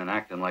looking and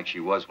acting like she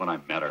was when I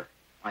met her?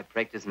 I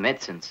practice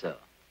medicine, sir.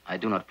 I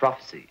do not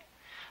prophesy.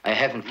 I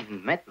haven't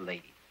even met the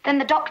lady. Then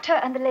the doctor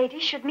and the lady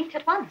should meet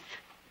at once.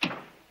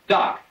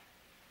 Doc,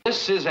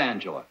 this is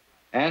Angela.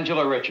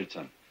 Angela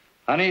Richardson.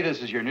 Honey,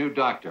 this is your new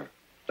doctor,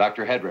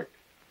 Dr. Hedrick.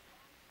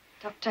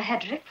 Dr.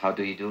 Hedrick? How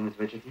do you do, Miss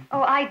Richardson?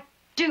 Oh, I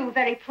do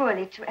very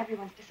poorly to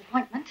everyone's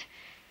disappointment.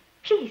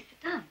 Please,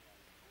 sit down.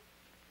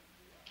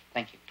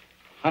 Thank you.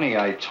 Honey,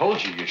 I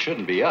told you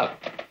shouldn't be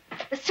up.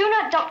 The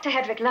sooner Dr.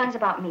 Hedrick learns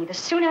about me, the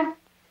sooner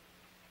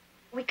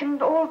we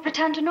can all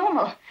return to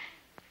normal.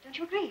 Don't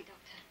you agree, Doctor?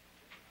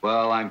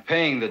 Well, I'm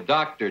paying the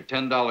doctor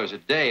 $10 a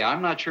day.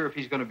 I'm not sure if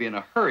he's going to be in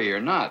a hurry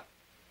or not.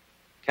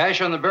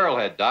 Cash on the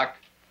barrelhead, Doc.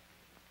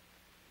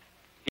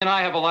 He and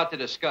I have a lot to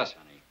discuss,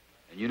 honey.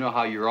 And you know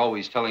how you're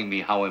always telling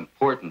me how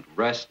important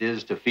rest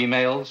is to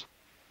females?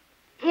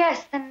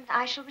 Yes, then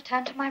I shall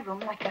return to my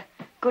room like a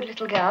good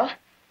little girl.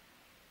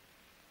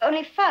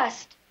 Only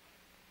first,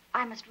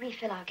 I must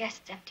refill our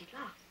guest's empty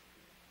glass.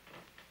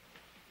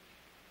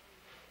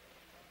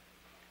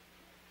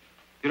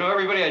 You know,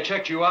 everybody I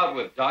checked you out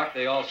with, Doc,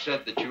 they all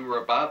said that you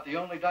were about the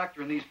only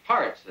doctor in these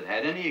parts that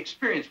had any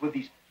experience with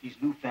these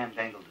new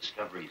fandangled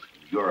discoveries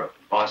from Europe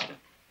and Boston.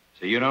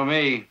 So you know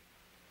me,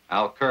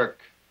 Al Kirk.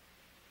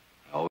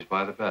 I always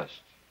buy the best.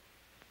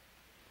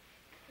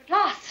 Good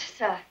glass,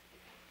 sir.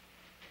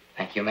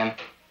 Thank you, ma'am.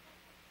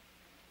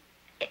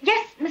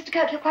 Yes, Mr.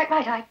 Kirk, you're quite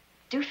right. I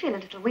do feel a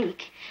little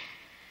weak.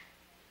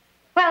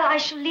 Well, I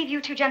shall leave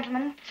you two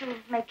gentlemen to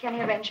make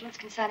any arrangements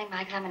concerning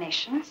my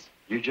examinations.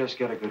 You just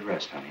get a good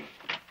rest, honey.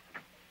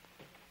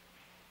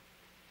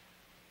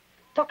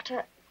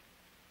 Doctor,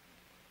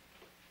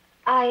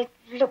 I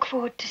look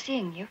forward to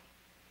seeing you.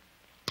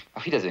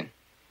 Auf Wiedersehen.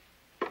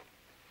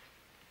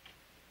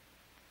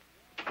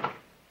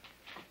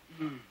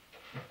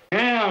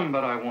 Damn,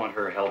 but I want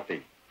her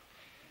healthy.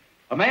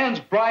 A man's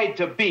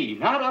bride-to-be,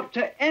 not up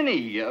to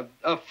any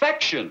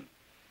affection.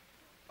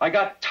 I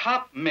got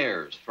top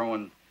mares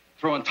throwing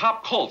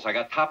top colts. I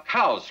got top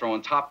cows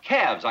throwing top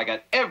calves. I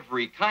got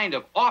every kind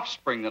of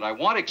offspring that I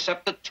want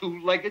except the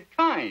two-legged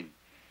kind.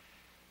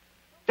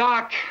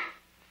 Doc,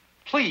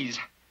 please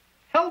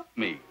help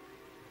me.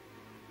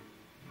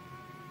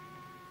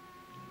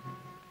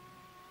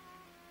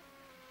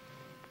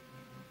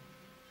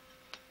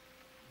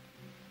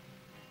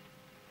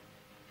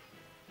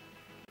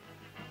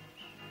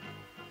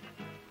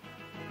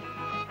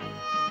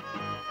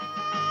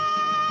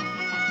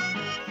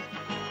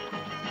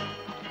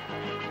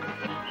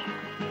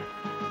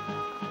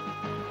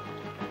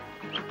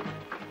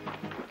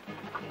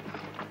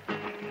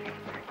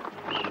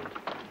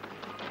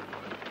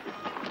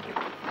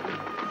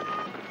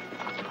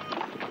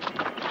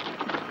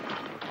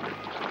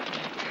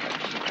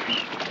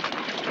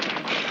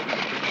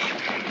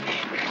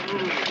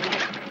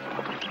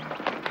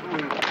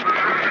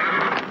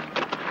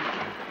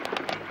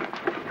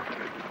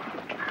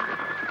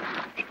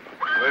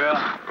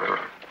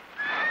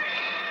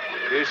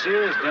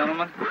 this is,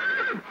 gentlemen.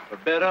 For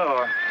better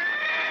or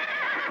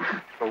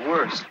for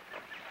worse.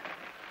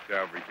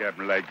 Cavalry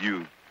captain like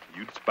you'd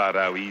spot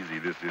how easy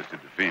this is to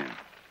defend.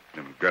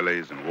 Them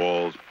gullies and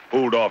walls.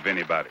 Hold off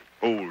anybody.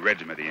 Whole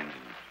regiment of Indians.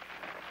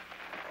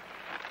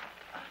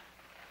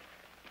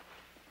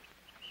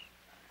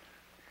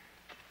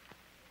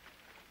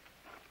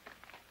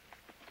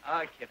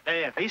 Ah, que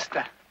bella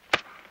vista.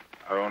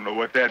 I don't know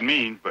what that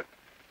means, but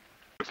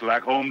looks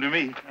like home to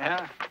me.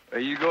 Yeah?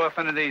 You go up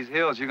into these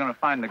hills, you're going to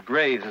find the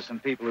graves of some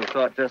people who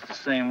thought just the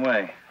same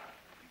way. In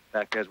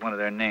fact, there's one of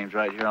their names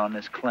right here on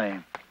this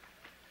claim.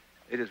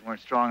 They just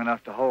weren't strong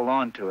enough to hold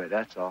on to it,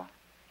 that's all.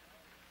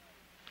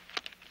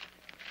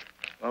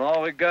 Well,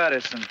 all we got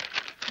is some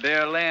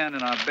bare land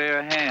in our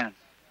bare hands.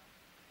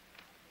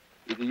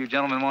 Either you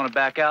gentlemen want to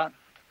back out?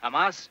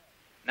 Jamás.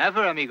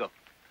 Never, amigo.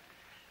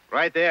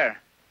 Right there,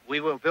 we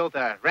will build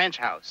a ranch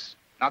house,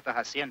 not a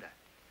hacienda.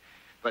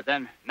 But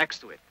then, next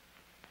to it,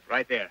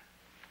 right there,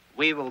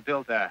 we will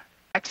build a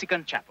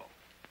Mexican chapel.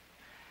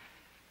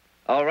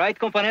 All right,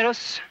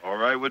 compañeros? All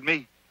right with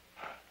me.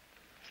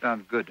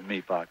 Sounds good to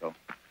me, Paco.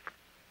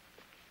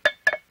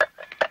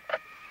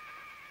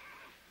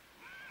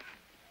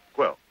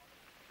 Quell,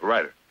 a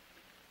rider.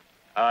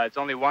 It's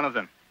only one of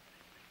them.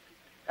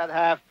 That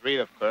half-breed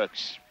of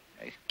Kirk's.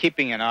 He's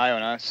keeping an eye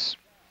on us.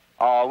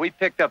 Oh, we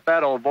picked up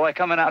that old boy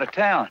coming out of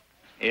town.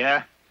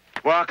 Yeah?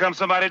 Well, how come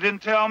somebody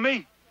didn't tell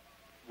me?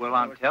 Well,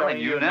 I'm telling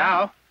you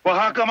now. Well,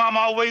 how come I'm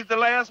always the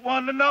last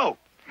one to know?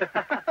 Come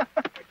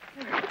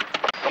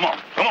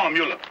on,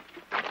 Mueller.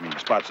 When you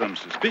spot something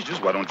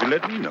suspicious, why don't you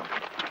let me know?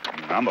 I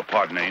mean, I'm a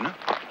partner, ain't I?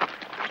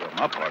 So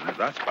my partners,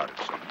 I spotted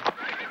something.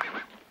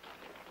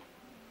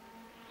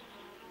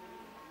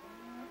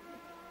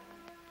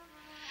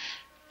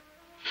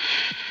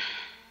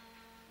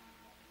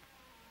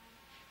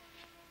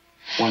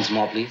 Once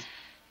more, please.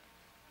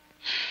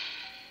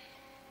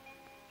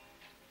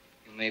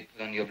 You may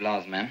put on your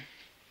blouse, ma'am.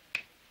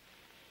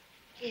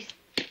 Please,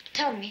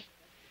 tell me.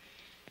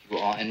 You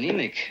are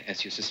anemic,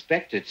 as you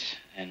suspected,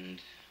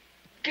 and...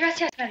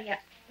 Gracias, Maria.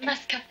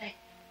 Más café.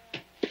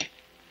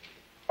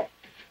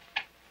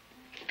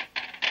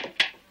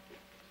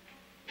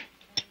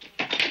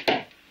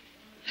 I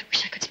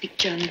wish I could speak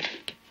German.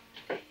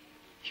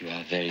 You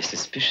are very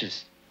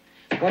suspicious.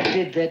 What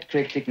did that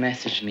cryptic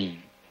message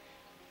mean?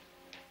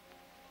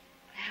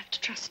 I have to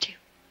trust you.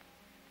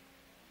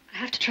 I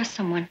have to trust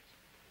someone.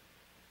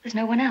 There's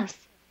no one else.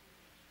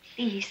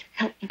 Please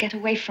help me get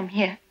away from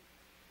here.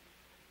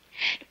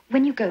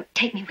 When you go,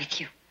 take me with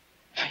you.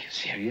 Are you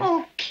serious?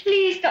 Oh,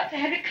 please, Dr.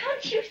 Henry,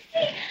 can't you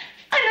see?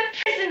 I'm a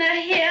prisoner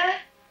here.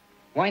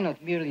 Why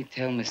not merely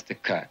tell Mr.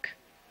 Kirk?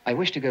 I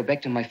wish to go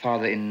back to my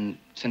father in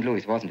St.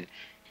 Louis, wasn't it?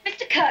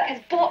 Mr. Kirk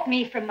has bought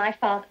me from my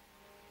father.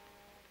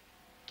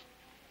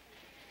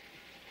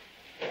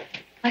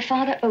 My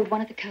father owed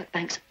one of the Kirk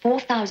banks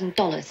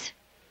 $4,000.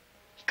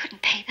 He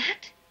couldn't pay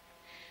that.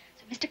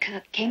 So Mr.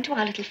 Kirk came to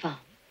our little farm,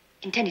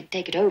 intended to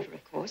take it over,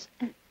 of course,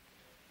 and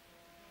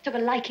took a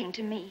liking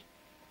to me.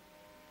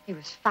 He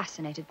was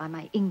fascinated by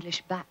my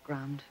English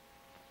background.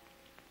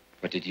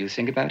 What did you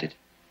think about it?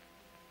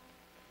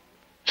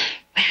 Well,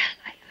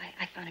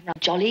 I found him not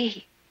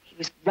jolly. He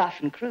was rough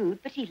and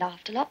crude, but he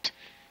laughed a lot.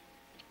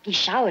 He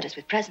showered us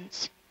with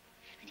presents.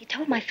 And he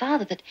told my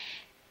father that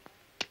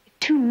if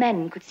two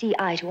men could see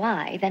eye to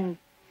eye, then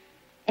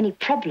any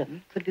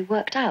problem could be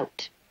worked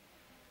out.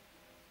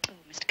 Oh,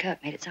 Mr.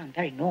 Kirk made it sound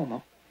very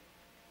normal.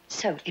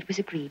 So it was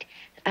agreed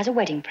that as a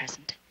wedding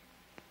present,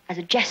 as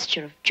a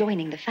gesture of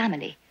joining the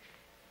family,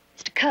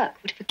 Mr. Kirk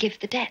would forgive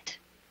the debt.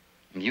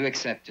 And you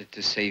accepted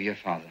to save your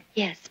father?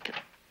 Yes, but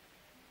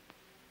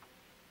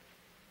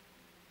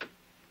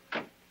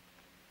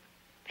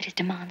his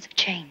demands have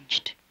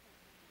changed.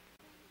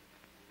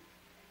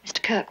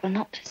 Mr. Kirk will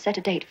not set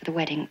a date for the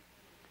wedding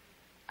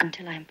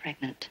until I am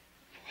pregnant.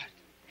 What?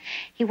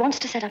 He wants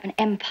to set up an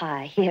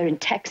empire here in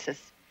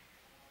Texas,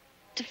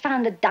 to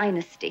found a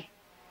dynasty.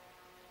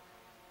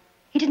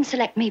 He didn't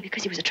select me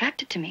because he was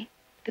attracted to me,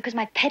 because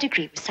my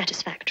pedigree was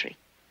satisfactory.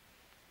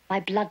 My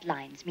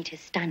bloodlines meet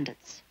his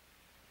standards.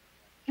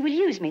 He will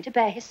use me to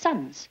bear his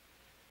sons.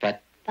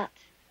 But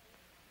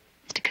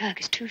Mr.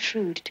 Kirk is too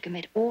shrewd to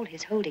commit all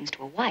his holdings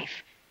to a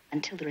wife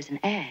until there is an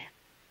heir.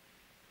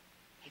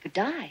 He could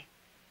die.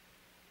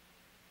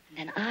 And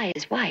then I,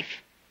 his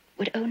wife,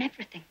 would own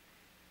everything.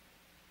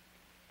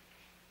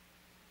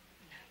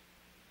 No.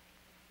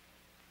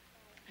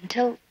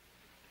 Until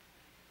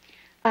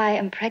I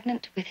am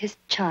pregnant with his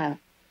child,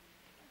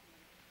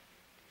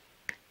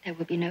 there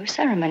will be no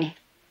ceremony.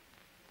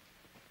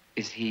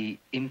 Is he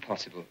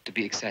impossible to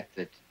be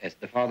accepted as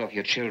the father of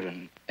your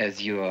children,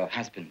 as your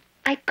husband?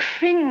 I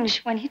cringe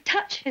when he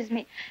touches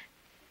me.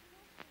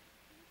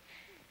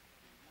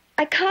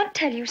 I can't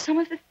tell you some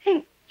of the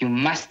things. You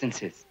must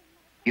insist.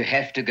 You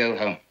have to go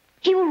home.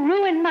 He will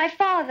ruin my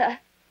father.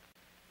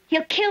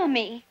 He'll kill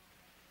me.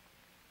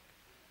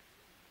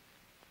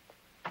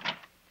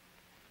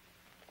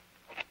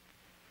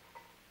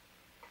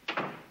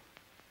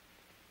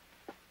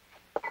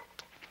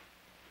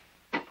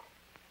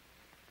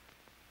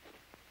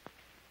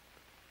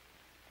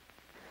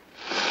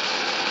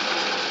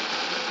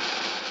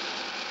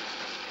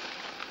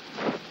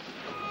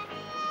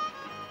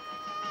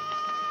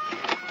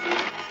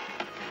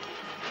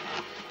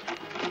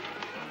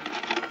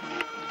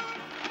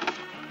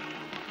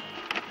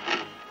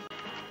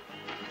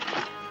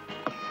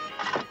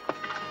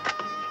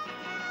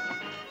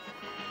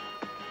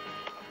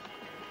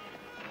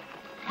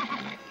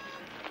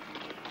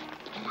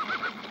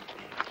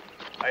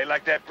 How you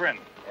like that print?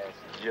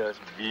 It's just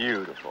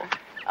beautiful.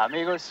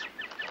 Amigos,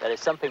 there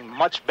is something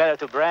much better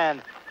to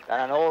brand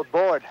than an old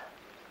board.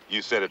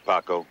 You said it,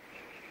 Paco.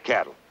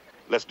 Cattle.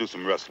 Let's do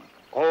some rustling.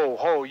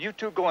 Ho, you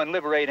two go and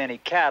liberate any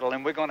cattle,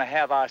 and we're going to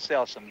have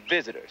ourselves some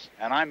visitors.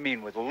 And I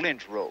mean with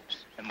lynch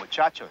ropes. And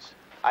muchachos,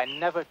 I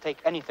never take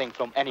anything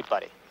from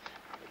anybody,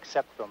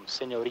 except from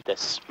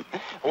senoritas,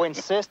 who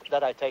insist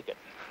that I take it.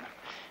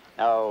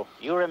 Now,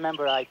 you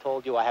remember I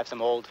told you I have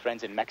some old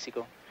friends in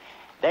Mexico?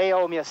 They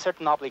owe me a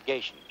certain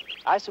obligation.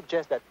 I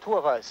suggest that two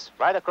of us,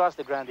 right across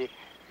the Grande,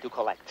 to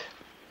collect.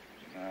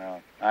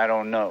 I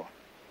don't know.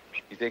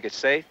 You think it's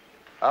safe?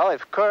 Well,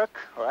 if Kirk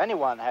or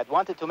anyone had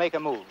wanted to make a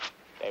move,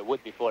 they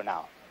would before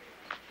now.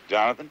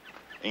 Jonathan,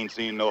 ain't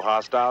seen no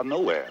hostile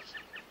nowhere.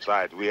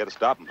 Besides, we had a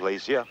stopping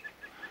place here.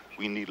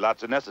 We need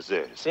lots of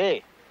necessaries.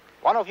 See,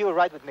 one of you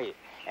ride with me,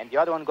 and the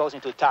other one goes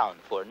into town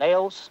for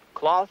nails,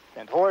 cloth,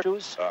 and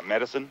horseshoes.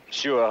 Medicine?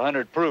 Sure,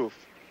 100 proof.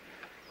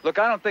 Look,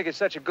 I don't think it's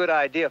such a good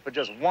idea for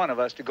just one of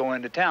us to go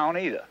into town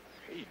either.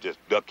 You just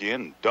duck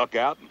in, duck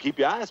out, and keep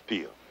your eyes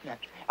peeled.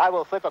 I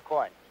will flip a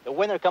coin. The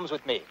winner comes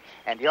with me,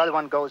 and the other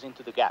one goes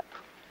into the gap.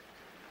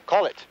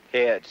 Call it.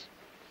 Heads.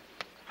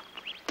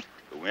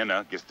 The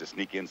winner gets to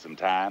sneak in some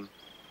time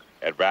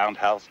at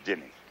Roundhouse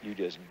Jenny's. You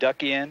just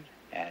duck in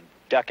and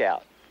duck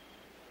out.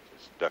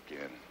 Just duck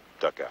in,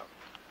 duck out.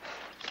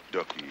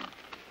 Duck in,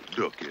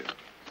 duck out.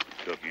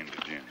 Duck into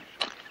Jenny's.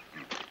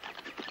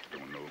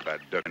 Don't know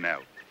about ducking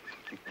out.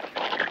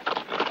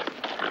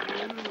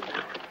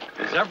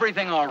 Is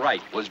everything all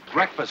right? Was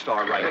breakfast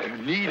all right? Do you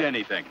need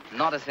anything?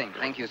 Not a thing,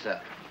 thank you, sir.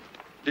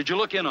 Did you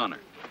look in on her?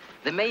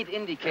 The maid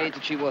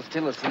indicated she was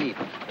still asleep.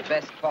 The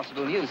best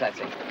possible news, I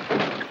think.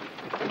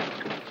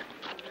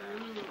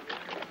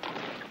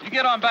 You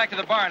get on back to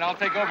the barn. I'll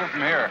take over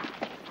from here.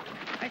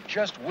 I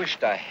just wish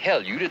to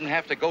hell you didn't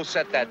have to go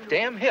set that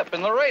damn hip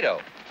in Laredo.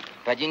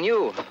 But you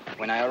knew,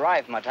 when I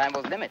arrived, my time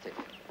was limited.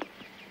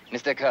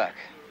 Mr. Kirk,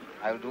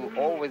 I'll do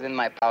all within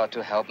my power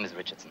to help Miss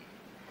Richardson.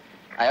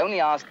 I only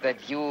ask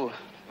that you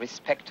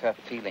respect her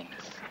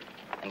feelings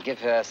and give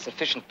her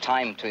sufficient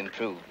time to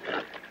improve.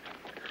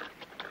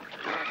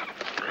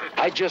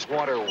 I just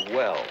want her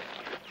well,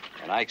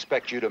 and I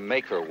expect you to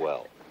make her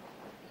well.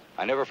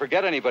 I never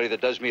forget anybody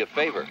that does me a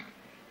favor.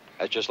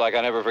 That's just like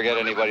I never forget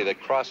anybody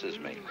that crosses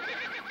me.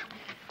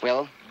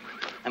 Well,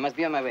 I must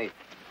be on my way.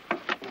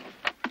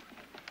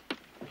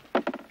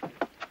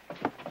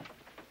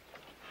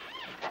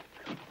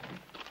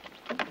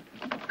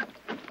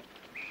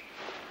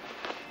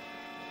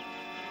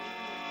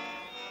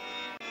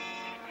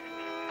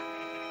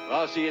 Well,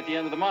 I'll see you at the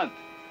end of the month.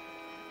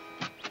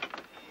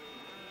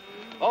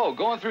 Oh,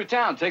 going through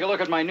town, take a look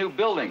at my new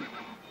building.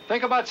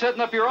 Think about setting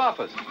up your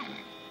office.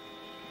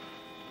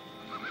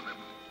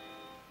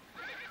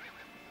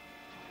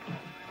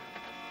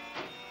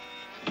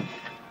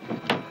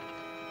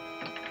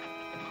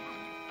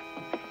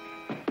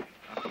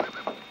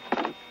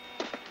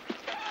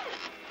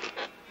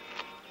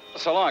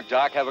 So long,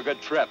 Doc. Have a good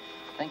trip.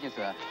 Thank you,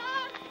 sir.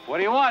 What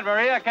do you want,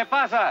 Maria? ¿Qué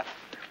pasa?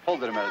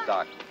 Hold it a minute,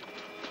 Doc.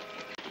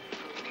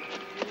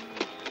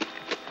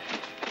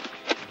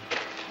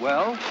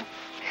 Well?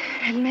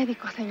 El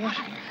médico, señor.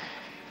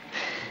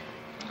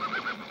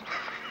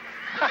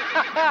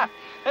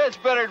 It's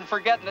better than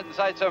forgetting it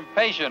inside some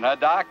patient, huh,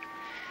 Doc?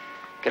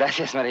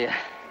 Gracias, Maria.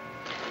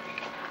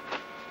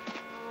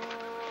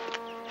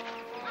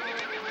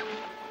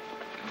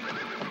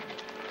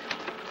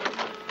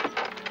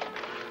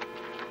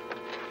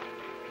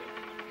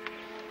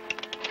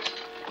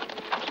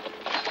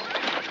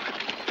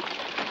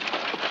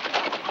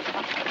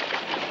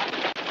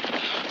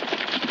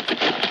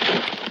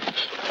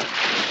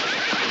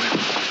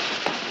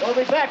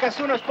 We'll be back as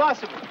soon as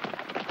possible.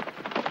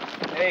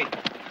 Hey,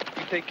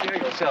 you take care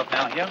of yourself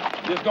now,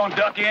 yeah? Just gonna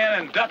duck in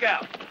and duck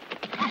out.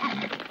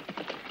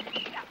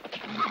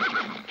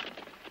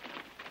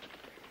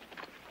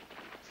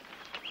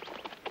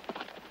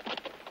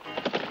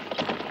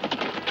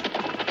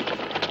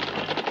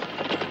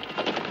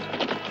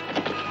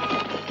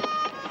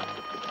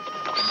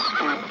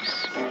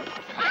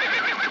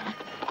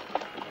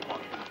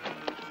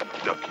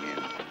 Duck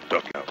in,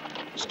 duck out.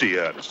 Stay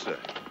out of sight.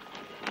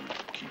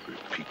 Keep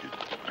repeated.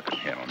 I can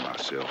handle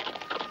myself.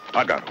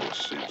 I got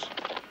horse sense.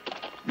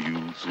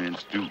 Mule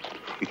sense, too.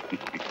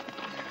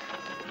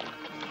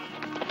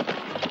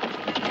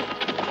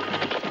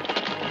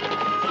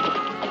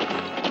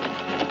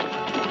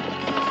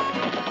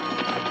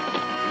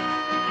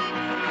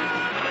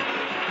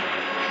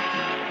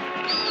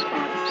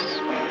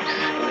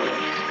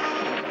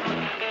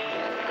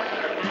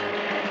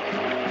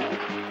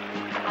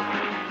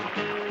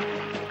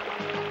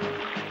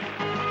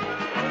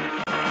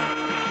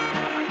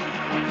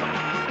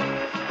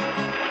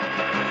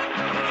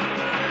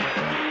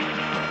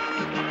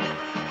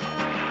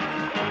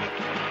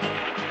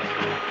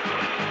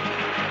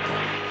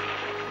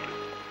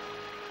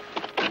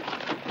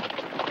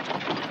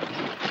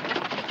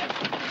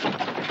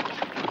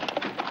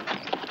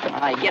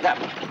 Get up.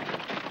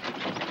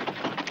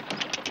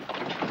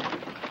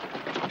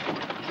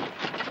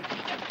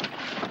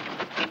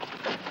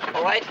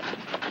 All right.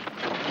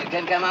 You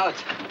can come out.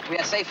 We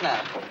are safe now.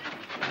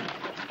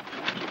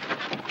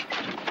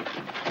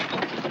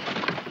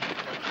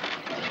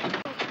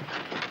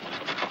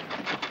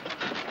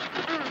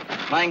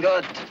 My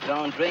God,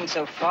 don't drink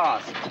so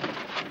fast.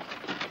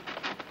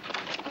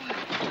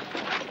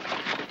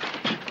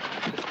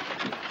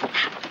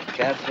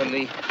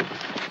 Carefully.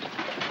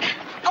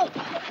 Oh!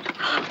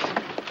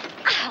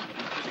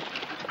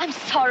 I'm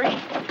sorry.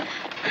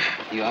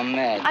 You are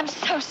mad. I'm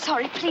so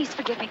sorry. Please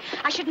forgive me.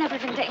 I should never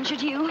have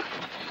endangered you.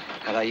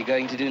 What are you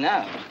going to do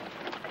now?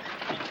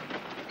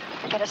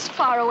 Get as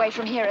far away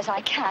from here as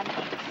I can.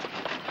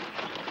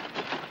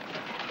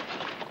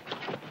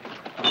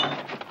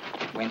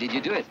 When did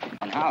you do it?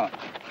 And how?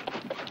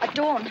 At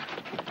dawn,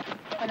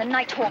 when the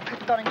night hawk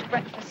had gone into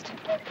breakfast.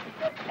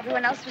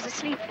 Everyone else was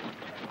asleep.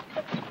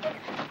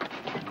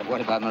 What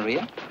about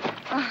Maria?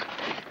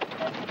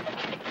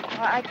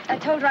 I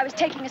told her I was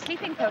taking a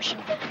sleeping potion,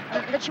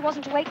 and that she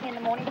wasn't to wake me in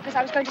the morning because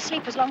I was going to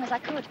sleep as long as I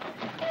could.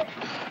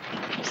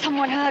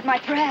 Someone heard my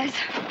prayers.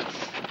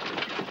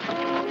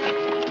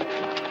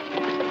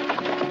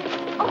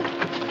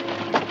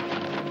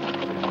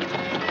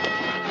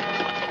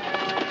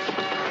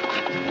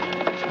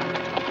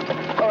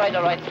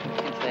 All right. You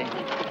can stay.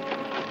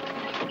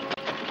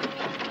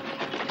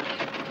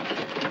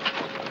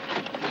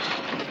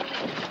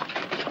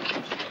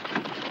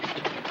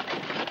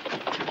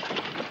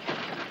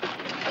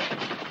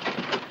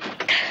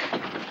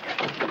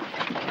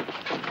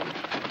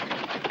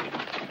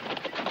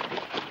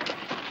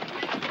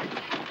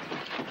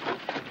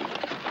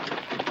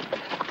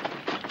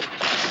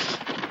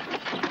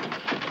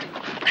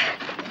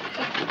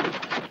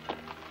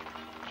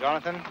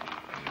 Jonathan,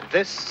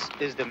 this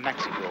is the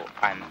Mexico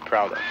I'm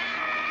proud of.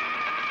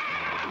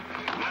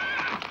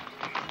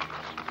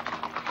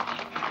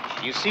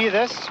 You see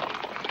this?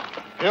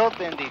 Built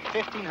in the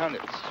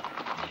 1500s.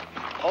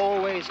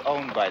 Always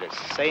owned by the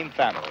same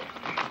family.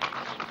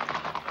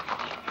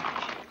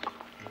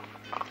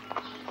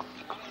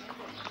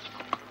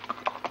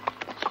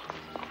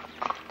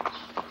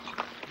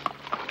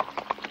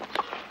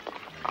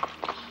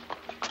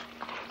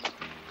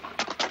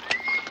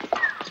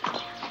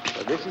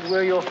 So this is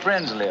where your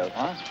friends live,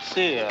 huh?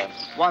 See,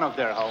 one of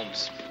their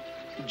homes.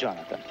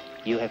 Jonathan,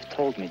 you have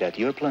told me that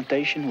your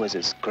plantation was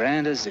as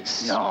grand as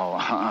this. No,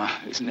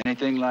 isn't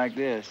anything like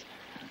this.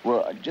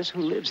 Well, just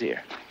who lives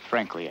here?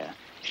 Frankly,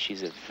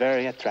 she's a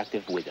very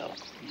attractive widow.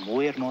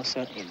 Muy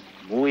hermosa y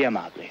muy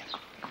amable.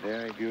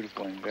 Very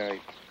beautiful and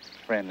very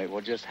friendly.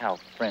 Well, just how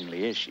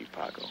friendly is she,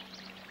 Paco?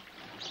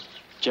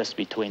 Just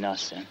between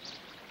us,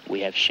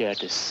 we have shared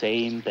the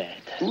same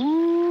bed.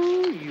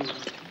 Ooh, you...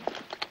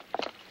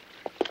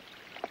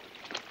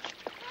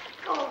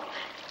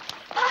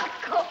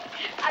 Paco,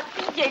 a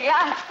ti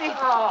llegaste.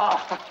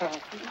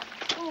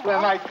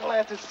 Well, I'm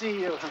glad to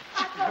see you.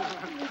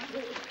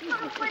 No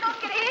lo puedo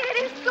creer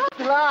esto.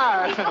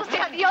 Claro. Dios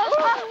sea Dios.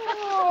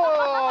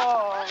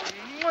 Oh,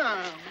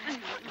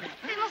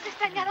 Hemos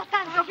extrañado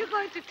tanto. Are you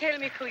going to tell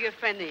me who your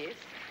friend is?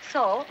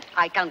 So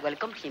I can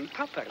welcome him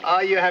properly. Oh,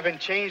 you haven't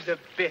changed a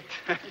bit.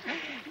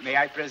 May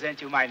I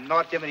present you my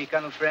North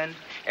American friend,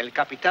 El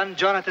Capitan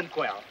Jonathan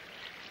Quell,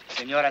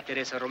 Senora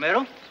Teresa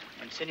Romero,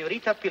 and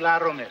Senorita Pilar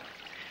Romero.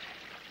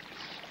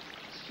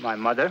 My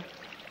mother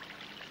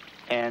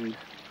and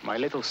my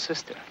little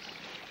sister.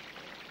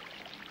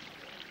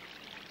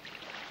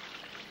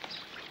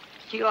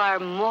 You are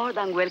more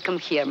than welcome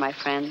here, my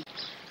friend.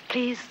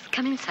 Please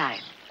come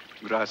inside.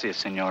 Gracias,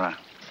 senora.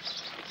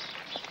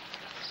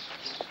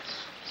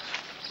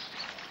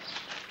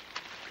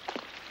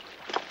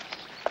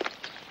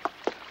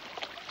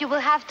 You will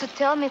have to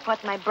tell me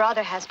what my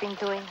brother has been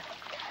doing.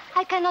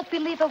 I cannot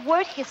believe a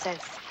word he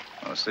says.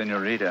 Oh,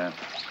 senorita,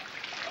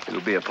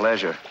 it'll be a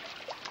pleasure.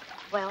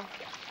 Well,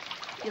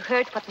 you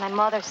heard what my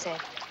mother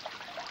said.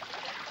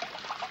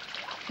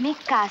 Mi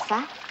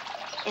casa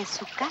es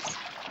su casa.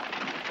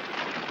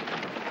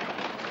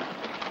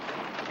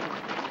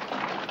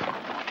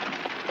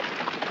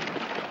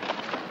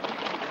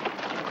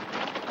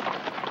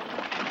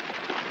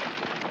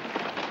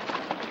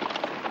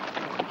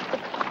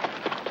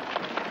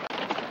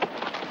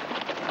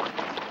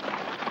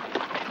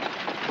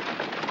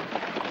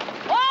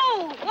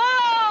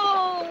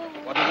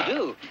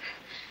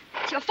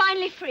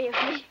 Free of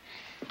me.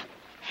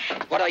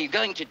 What are you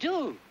going to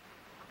do?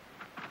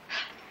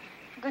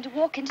 I'm going to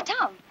walk into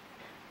town.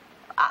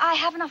 I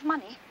have enough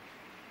money.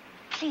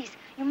 Please,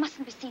 you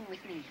mustn't be seen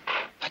with me.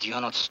 But you're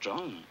not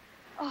strong.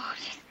 Oh,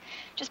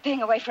 just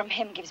being away from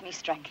him gives me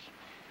strength.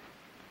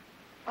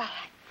 Well,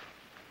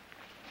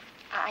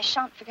 I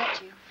shan't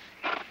forget you.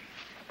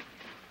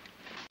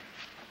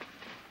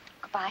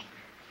 Goodbye.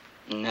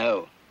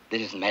 No,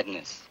 this is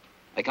madness.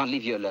 I can't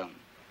leave you alone.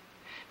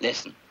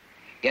 Listen,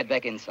 get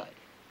back inside.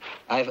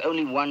 I have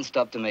only one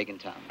stop to make in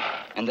town,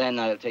 and then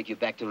I'll take you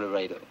back to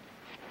Laredo.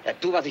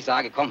 Tu was ich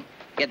sage, komm,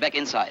 get back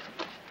inside.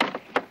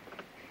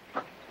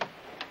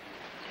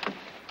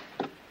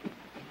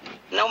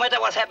 No matter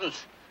what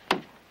happens,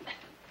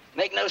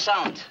 make no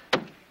sound.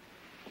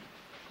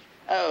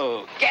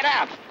 Oh, get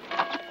up!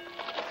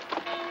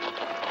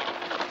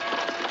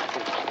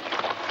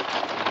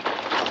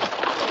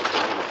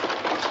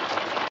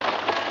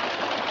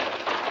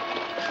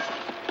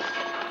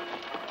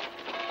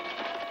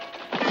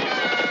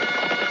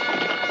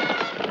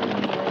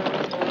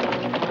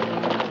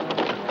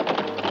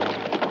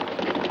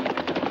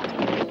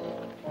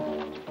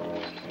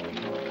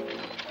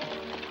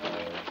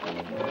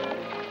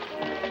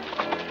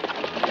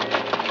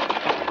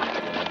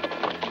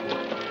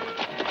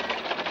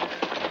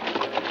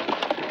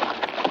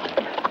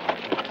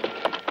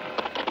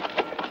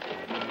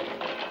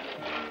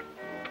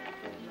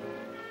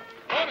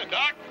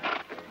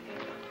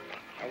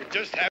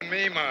 just had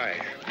me my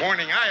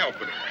morning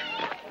eye-opener.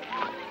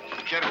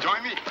 Care to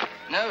join me?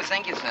 No,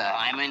 thank you, sir.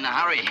 I'm in a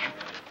hurry.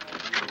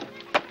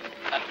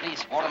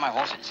 Please, water my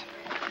horses.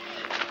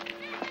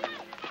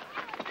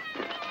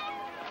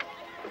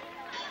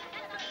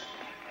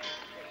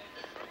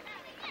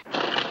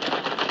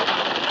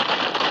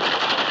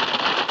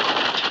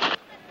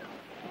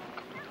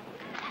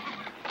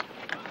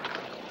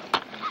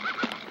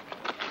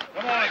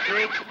 Come on,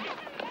 troops.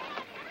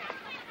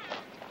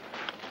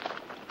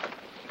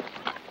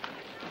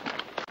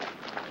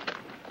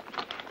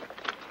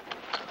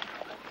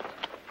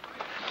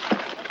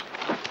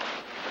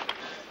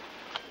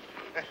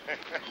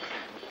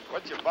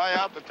 What'd you buy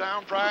out the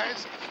town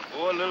prize?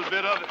 Oh, a little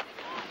bit of it.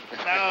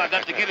 Now I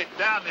got to get it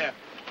down there.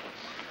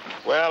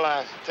 Well,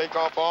 I take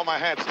off all my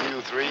hats to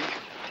you three.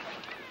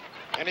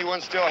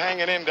 Anyone still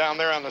hanging in down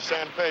there on the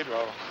San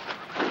Pedro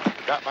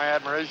got my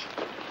admiration.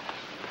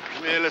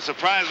 Well, it's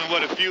surprising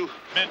what a few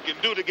men can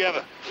do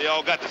together. They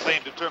all got the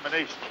same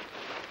determination.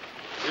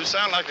 You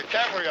sound like a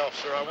cavalry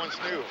officer I once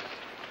knew.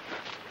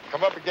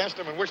 Come up against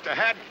him and wished I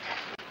hadn't.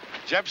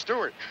 Jeb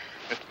Stewart.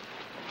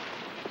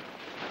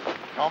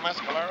 No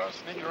mescalero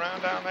sneaking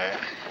around down there?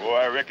 Oh,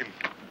 I reckon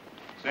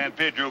San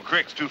Pedro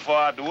Creek's too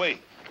far out the way.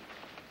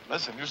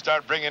 Listen, you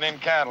start bringing in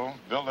cattle,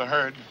 build a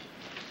herd,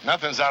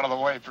 nothing's out of the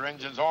way for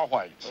Indians or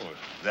whites. Oh,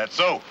 that's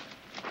so.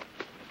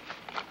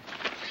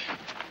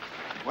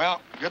 Well,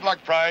 good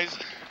luck, Prize.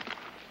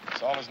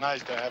 It's always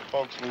nice to have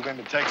folks move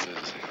into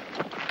Texas.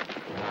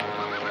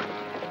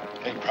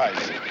 Hey,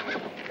 Price,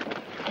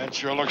 that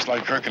sure looks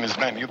like Kirk and his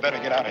men. You better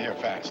get out of here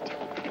fast.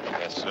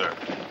 Yes, sir.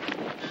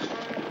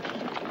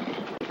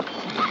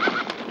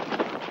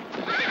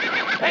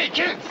 Hey,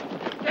 kids,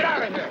 get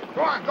out of here.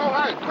 Go on, go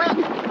hide,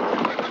 quick.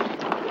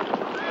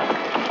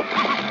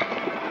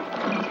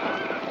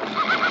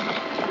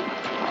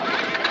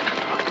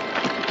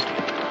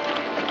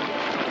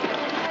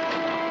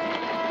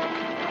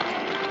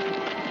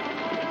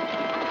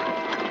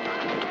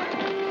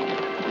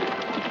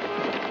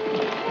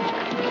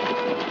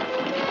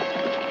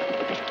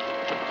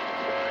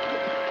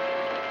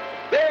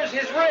 There's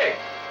his rig.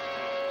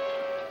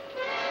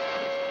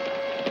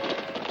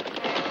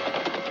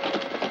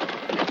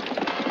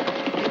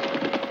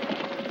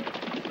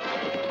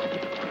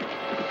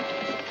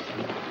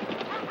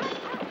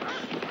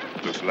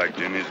 Looks like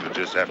Jimmy's will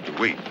just have to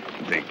wait.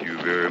 Thank you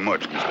very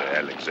much, Mr.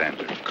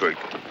 Alexander Kirk.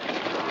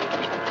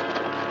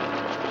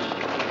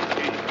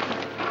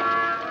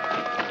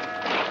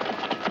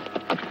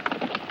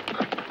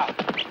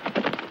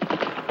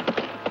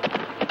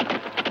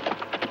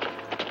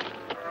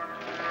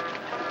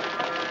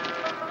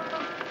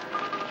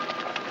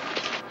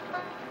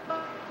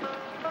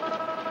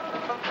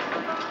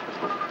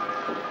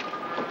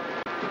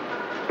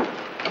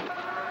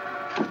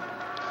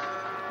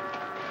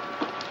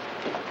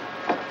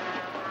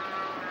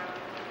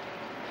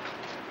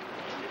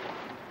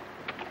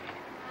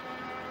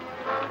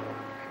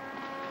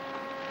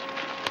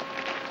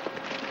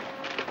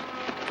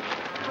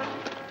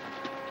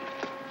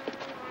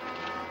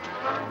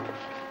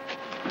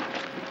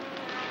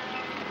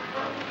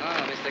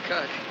 Mr.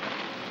 Kirk.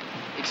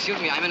 Excuse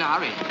me, I'm in a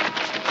hurry.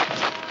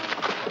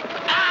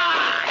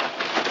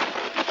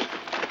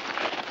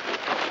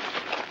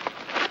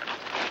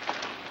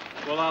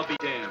 Well, I'll be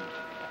damned.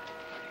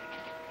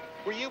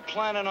 Were you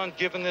planning on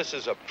giving this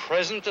as a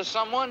present to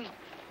someone?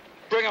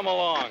 Bring him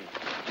along.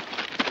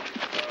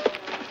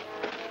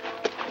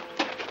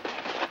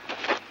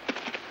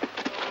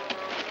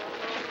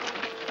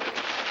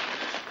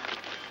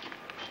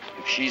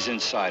 If she's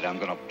inside, I'm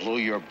gonna blow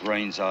your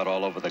brains out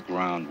all over the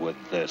ground with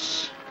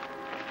this.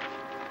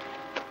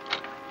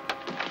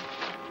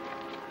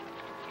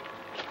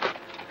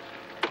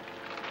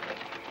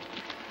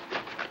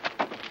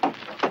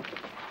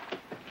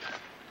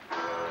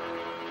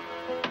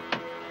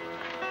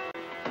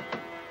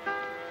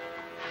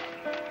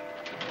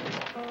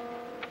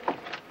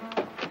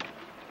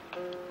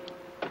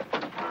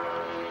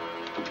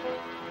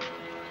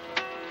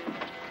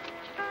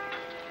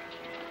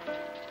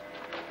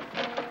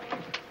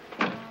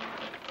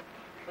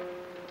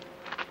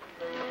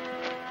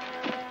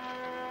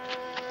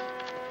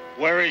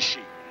 Where is she?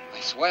 I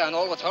swear on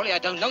all what's holy, I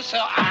don't know, sir.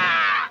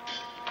 Ah!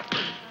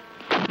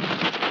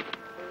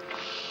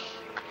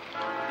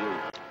 You,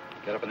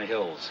 get up in the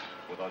hills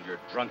with all your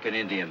drunken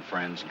Indian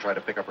friends and try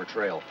to pick up her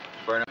trail.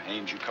 Burnham,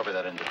 Ames, you cover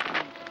that end of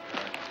town.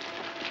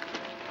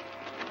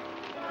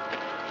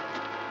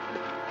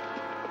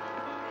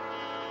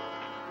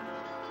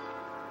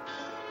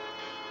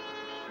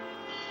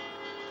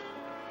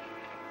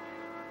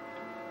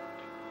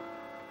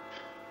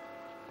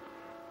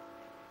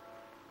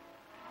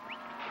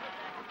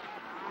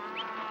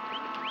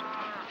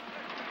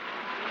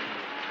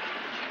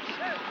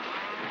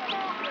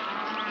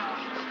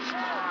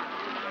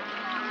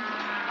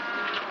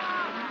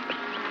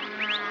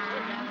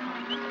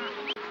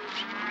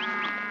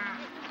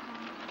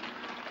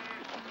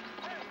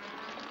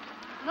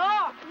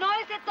 No, no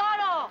ese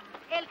toro,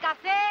 el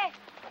café.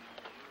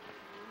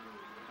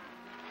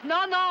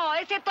 No, no,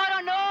 ese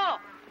toro no,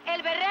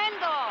 el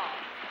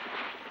berrendo.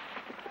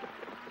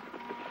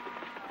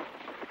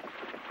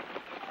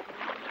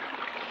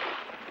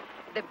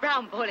 The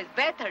brown ball is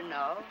better,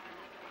 no?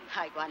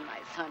 I want my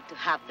son to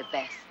have the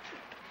best.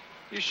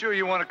 You sure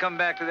you want to come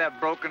back to that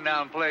broken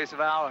down place of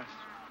ours?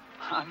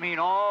 I mean,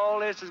 all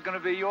this is going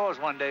to be yours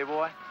one day,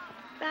 boy.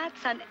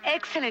 That's an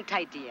excellent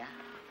idea.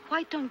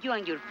 Why don't you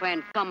and your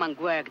friend come and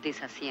work this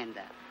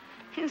hacienda?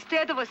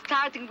 Instead of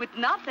starting with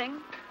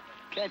nothing.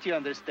 Can't you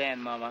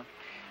understand, Mama?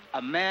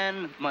 A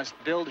man must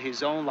build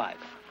his own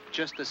life,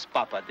 just as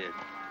Papa did.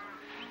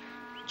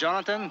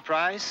 Jonathan,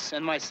 Price,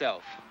 and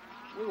myself,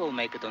 we will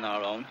make it on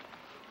our own.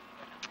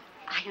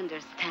 I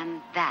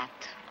understand that,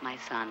 my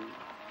son.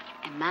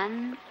 A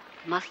man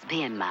must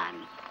be a man.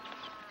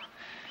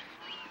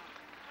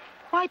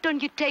 Why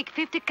don't you take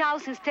 50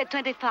 cows instead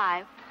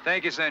 25?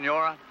 Thank you,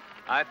 Senora.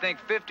 I think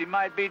 50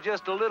 might be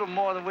just a little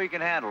more than we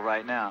can handle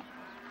right now.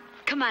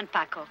 Come on,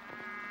 Paco.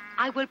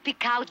 I will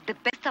pick out the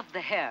best of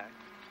the herd.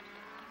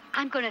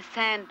 I'm going to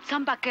send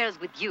some vaqueros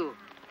with you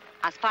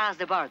as far as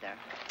the border.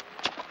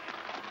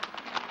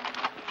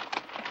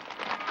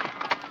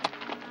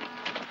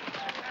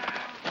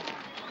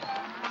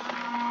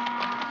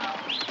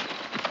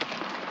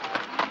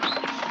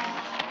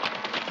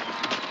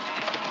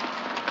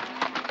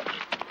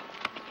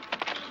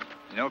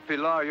 You know,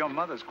 Pilar, your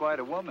mother's quite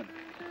a woman.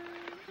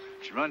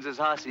 She runs this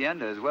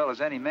hacienda as well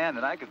as any man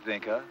that I could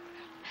think of.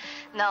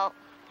 No,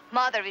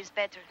 Mother is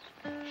better.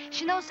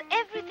 She knows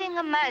everything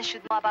a man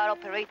should know about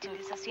operating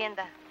this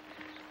hacienda.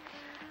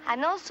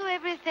 And also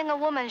everything a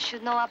woman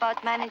should know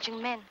about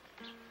managing men.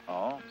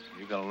 Oh,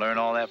 you're going to learn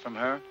all that from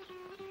her?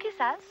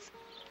 Quizás.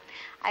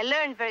 I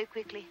learn very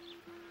quickly.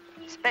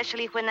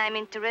 Especially when I'm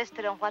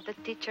interested in what the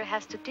teacher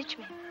has to teach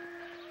me.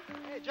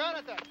 Hey,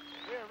 Jonathan,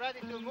 we're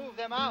ready to move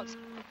them out.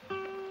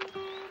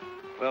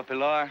 Well,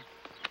 Pilar,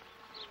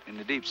 in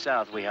the deep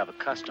south, we have a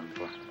custom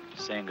for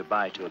saying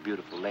goodbye to a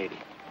beautiful lady.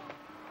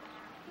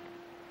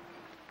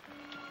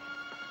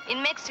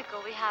 In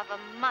Mexico, we have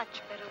a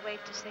much better way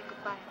to say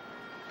goodbye.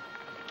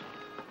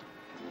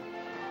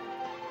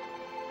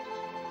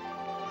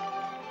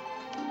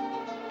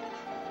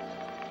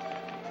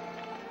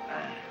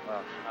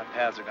 Well, our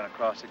paths are going to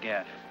cross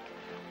again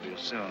real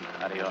soon.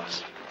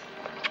 Adios.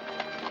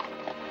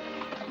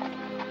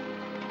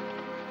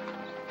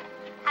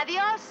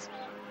 Adios.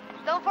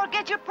 Don't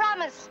forget your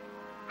promise.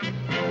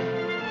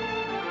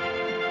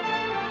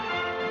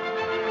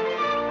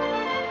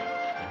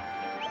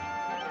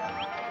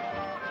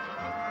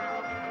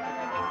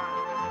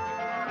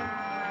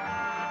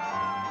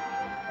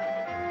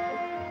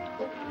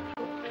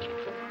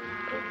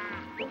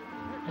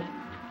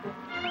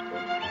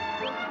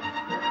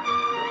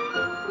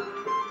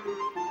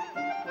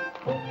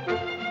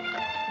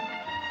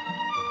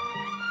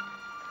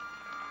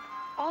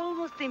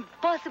 Almost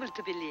impossible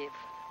to believe.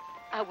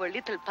 Our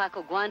little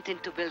Paco wanting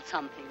to build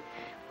something,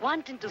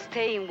 wanting to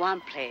stay in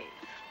one place.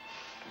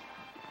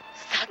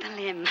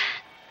 Suddenly a man.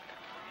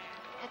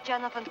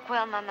 Jonathan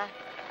Quell, Mama.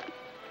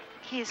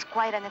 He is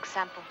quite an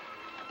example.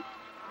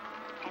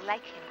 I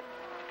like him.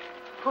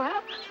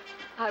 Well,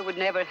 I would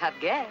never have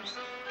guessed.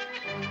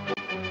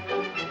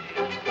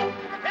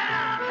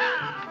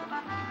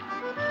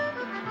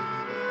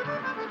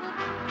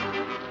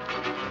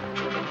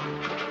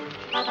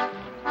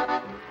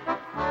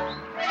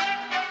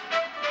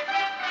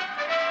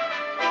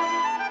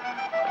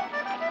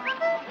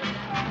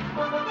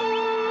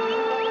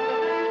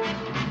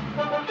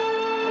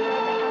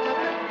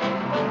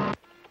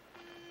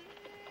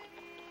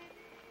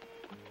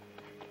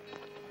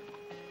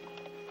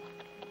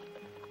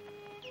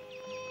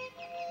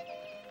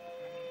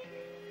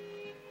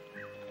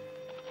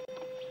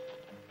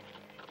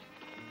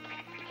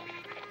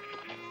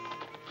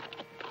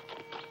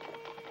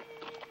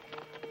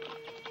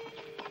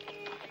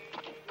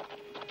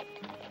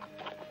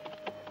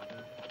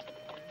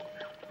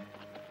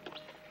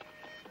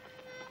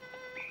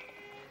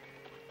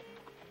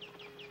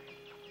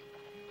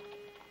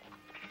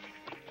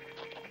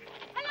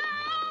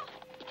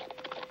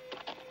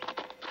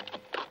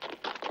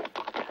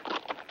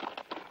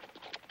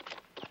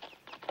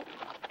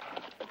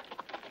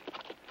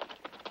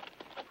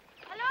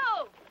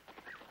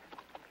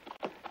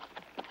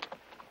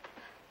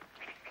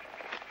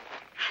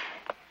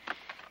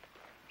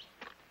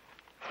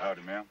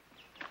 Howdy, ma'am.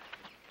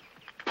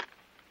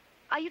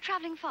 Are you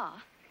traveling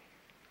far?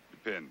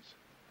 Depends.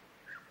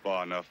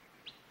 Far enough.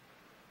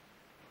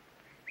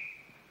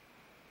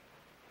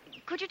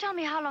 Could you tell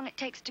me how long it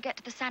takes to get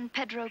to the San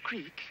Pedro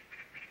Creek?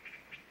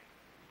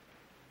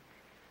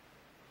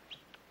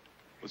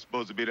 What's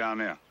supposed to be down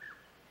there?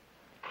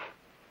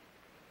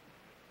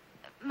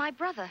 My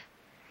brother.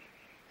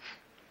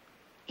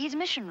 He's a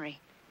missionary.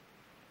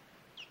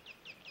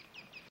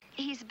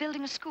 He's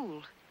building a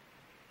school.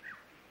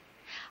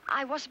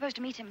 I was supposed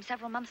to meet him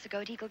several months ago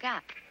at Eagle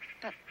Gap,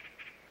 but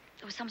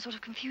there was some sort of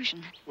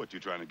confusion. What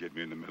you trying to get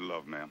me in the middle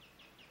of, ma'am?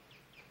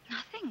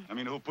 Nothing. I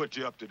mean, who put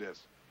you up to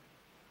this?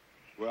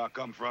 Where I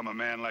come from, a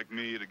man like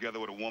me, together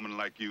with a woman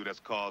like you,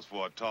 that's cause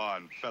for a tar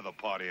and feather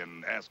party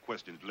and ask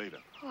questions later.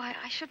 Oh,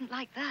 I shouldn't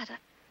like that.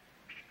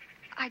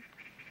 I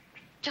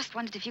just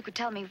wondered if you could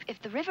tell me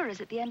if the river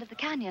is at the end of the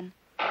canyon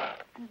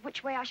and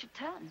which way I should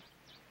turn.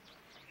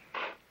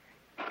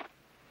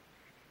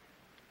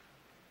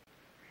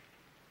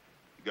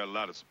 You got a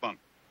lot of spunk.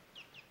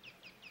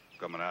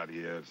 Coming out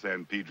here at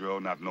San Pedro,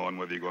 not knowing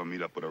whether you're going to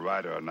meet up with a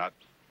rider or not.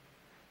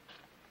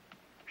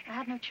 I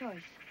had no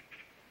choice.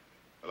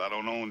 Well, I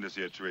don't own this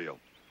here trail.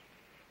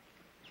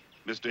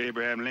 Mr.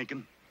 Abraham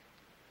Lincoln,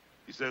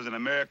 he says an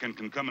American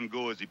can come and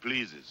go as he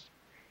pleases.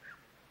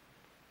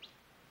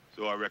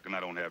 So I reckon I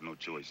don't have no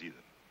choice either.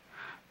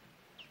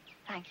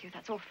 Thank you.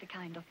 That's awfully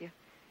kind of you.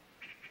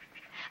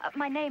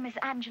 My name is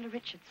Angela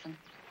Richardson.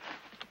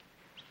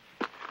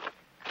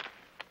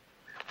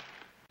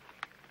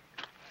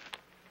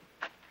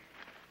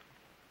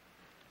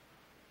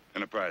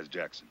 Enterprise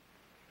Jackson.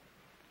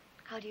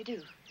 How do you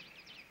do?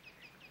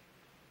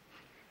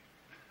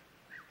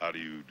 How do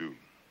you do?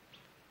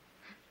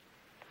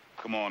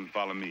 Come on,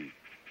 follow me.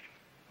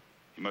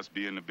 You must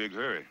be in a big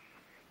hurry.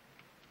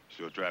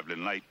 Sure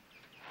traveling light.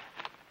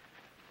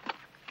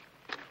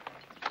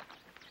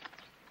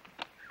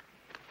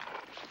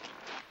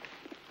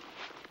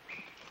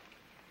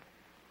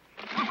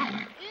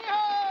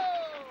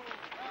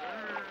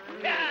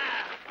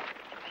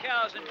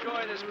 Cows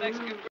enjoy this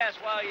Mexican grass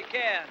while you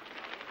can.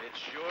 It's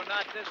sure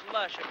not this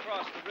lush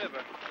across the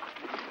river.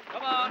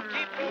 Come on,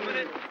 keep moving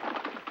it.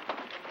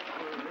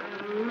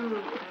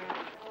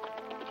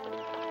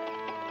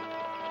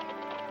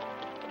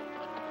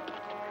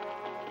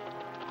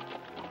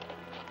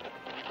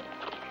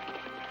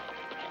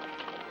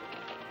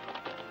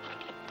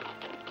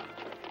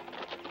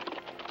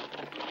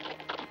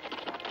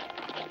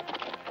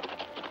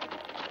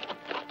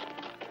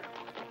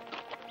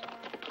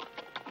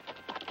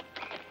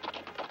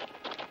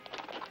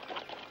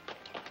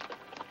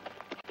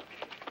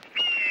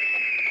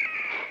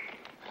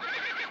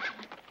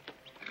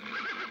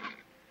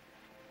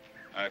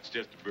 It's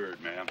just a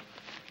bird, ma'am.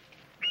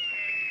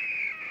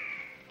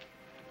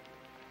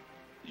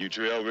 You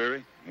trail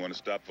weary? You want to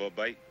stop for a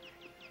bite?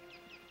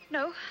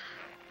 No.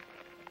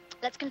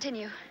 Let's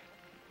continue.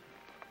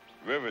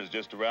 River's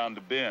just around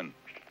the bend.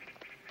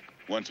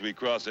 Once we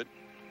cross it,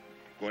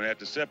 going to have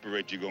to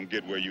separate. You're going to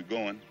get where you're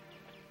going.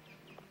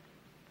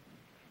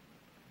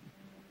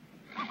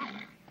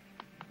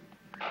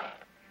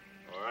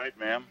 All right,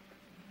 ma'am.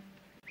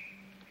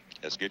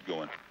 Let's get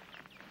going.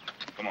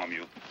 Come on,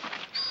 mule.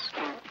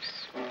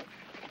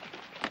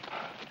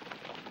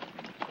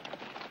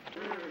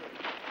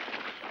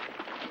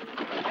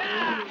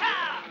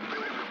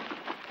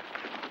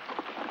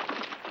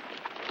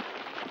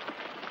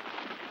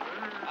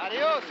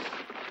 Adios.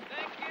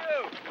 Thank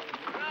you.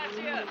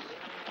 Gracias.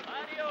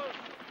 Adios.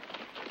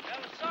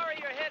 I'm sorry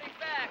you're heading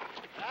back.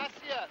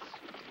 Gracias.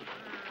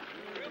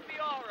 We'll be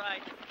all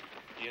right.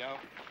 You know,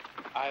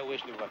 I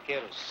wish the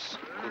vaqueros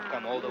could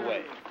come all the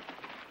way.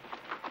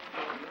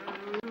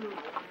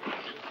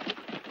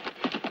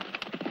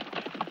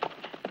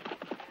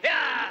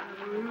 Yeah!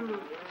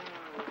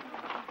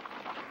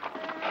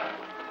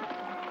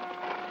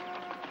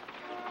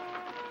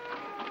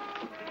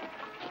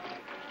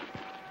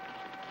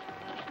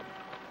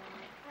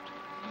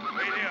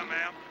 Wait here,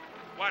 ma'am.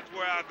 Watch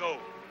where I go.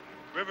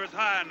 River's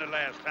higher than the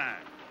last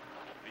time.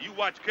 Now you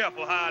watch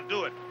careful how I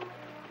do it.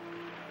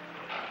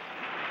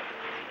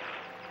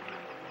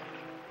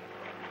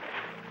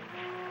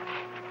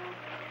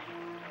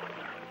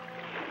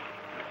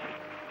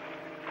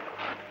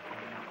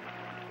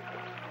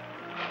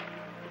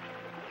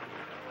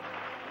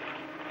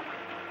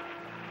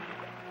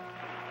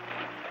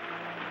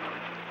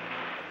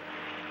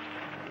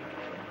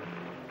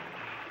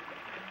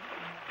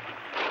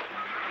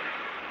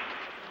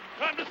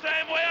 Come the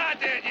same way I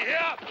did, you hear?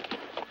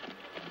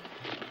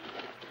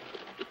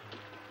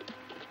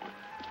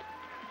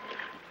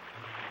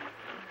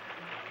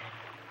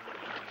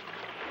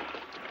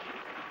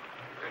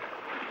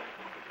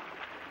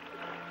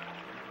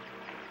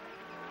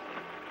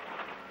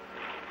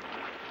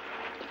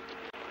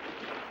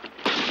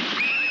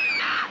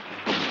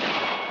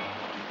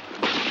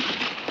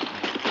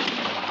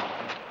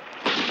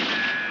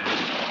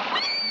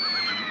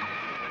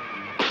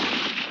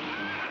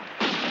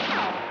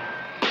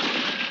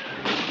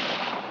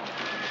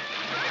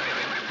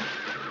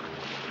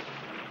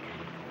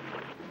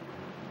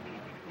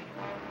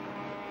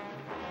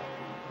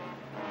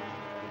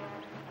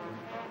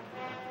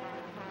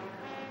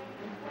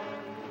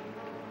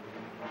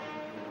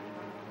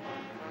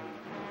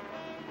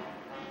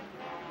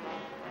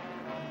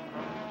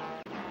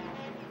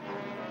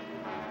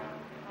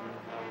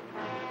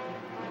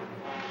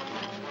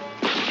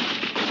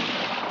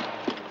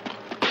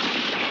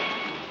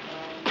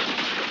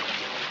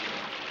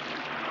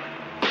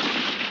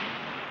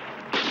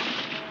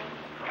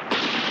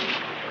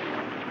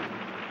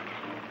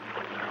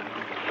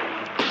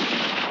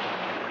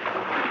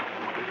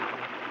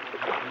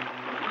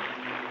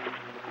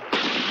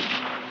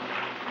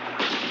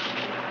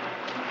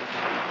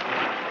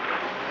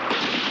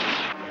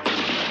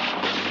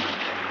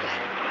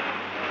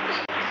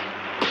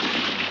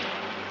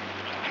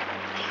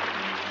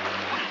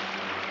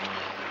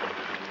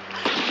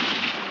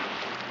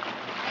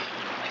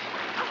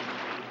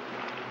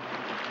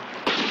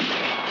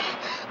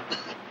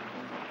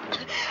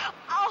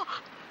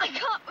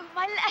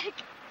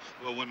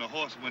 or when the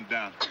horse went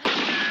down. You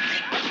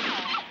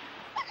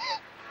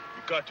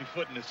caught your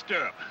foot in the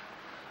stirrup.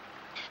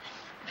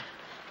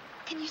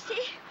 Can you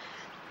see?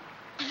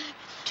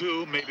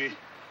 2, maybe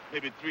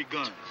 3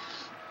 guns.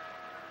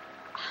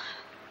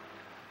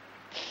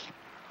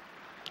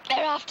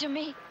 They're after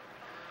me.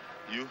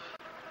 You?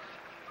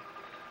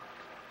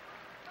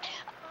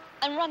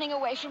 I'm running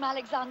away from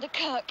Alexander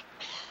Kirk.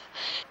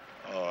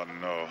 Oh,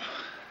 no.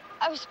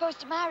 I was supposed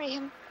to marry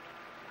him.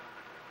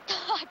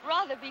 I'd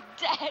rather be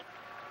dead.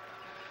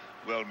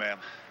 Well, ma'am,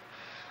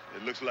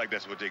 it looks like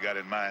that's what they got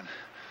in mind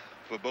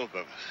for both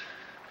of us.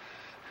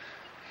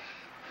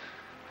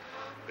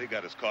 They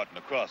got us caught in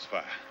the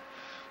crossfire.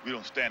 We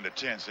don't stand a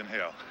chance in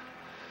hell.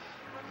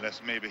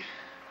 Unless maybe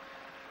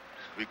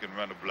we can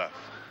run a bluff.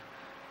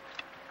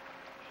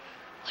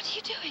 What are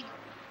you doing?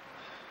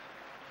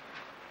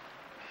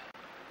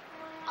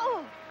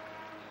 Oh!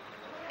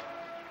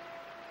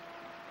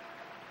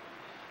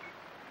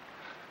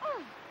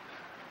 Oh!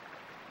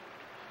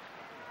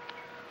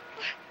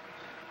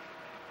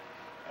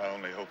 I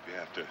only hope you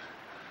have to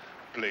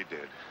play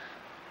dead.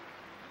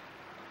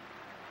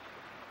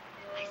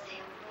 I see.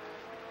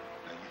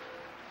 And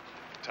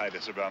tie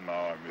this around my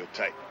arm real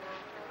tight.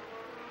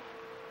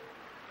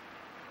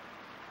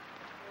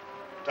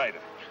 Tighter.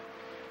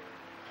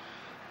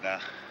 Now,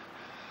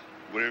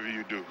 whatever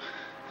you do,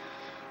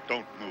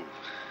 don't move.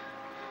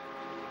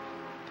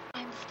 I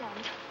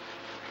understand.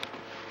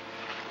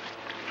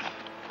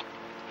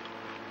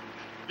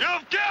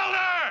 You've killed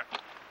her!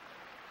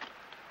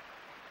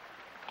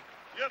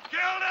 You've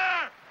killed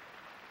her!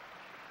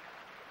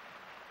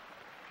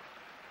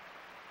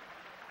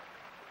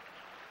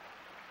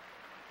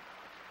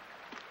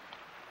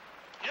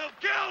 You've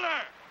killed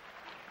her!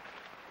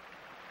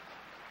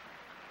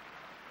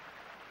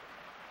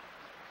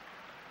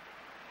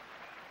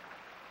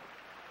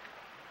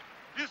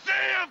 You say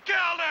you've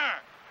killed her!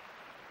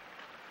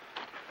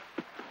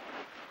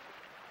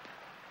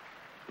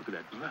 Look at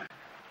that blood.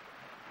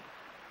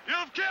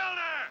 You've killed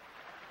her!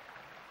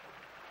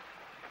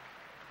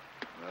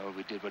 Well,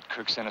 we did what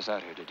Kirk sent us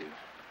out here to do.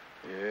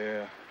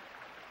 Yeah.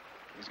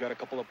 He's got a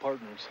couple of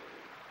partners.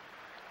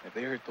 If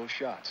they hurt those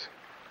shots,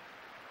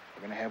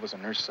 they're gonna have us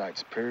on their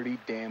sights pretty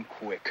damn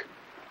quick.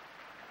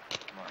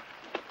 Come on.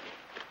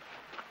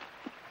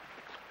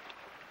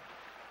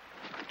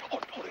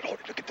 Hold it.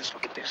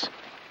 Look at this.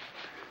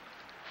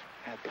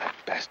 That black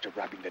bastard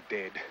robbing the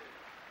dead.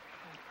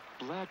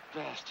 Black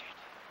bastard.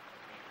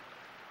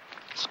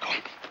 Let's go.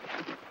 I'm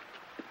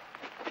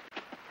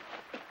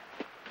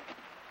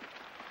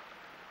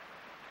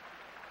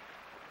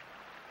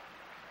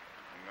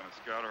gonna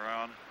scout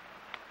around,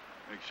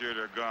 make sure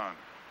they're gone.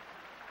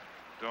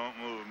 Don't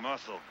move a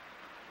muscle.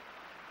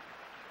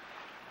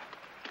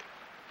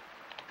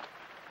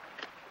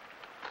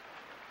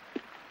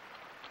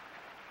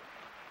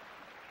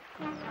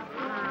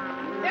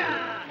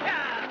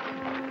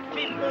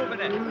 Keep moving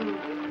it.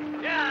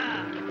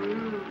 Yeah.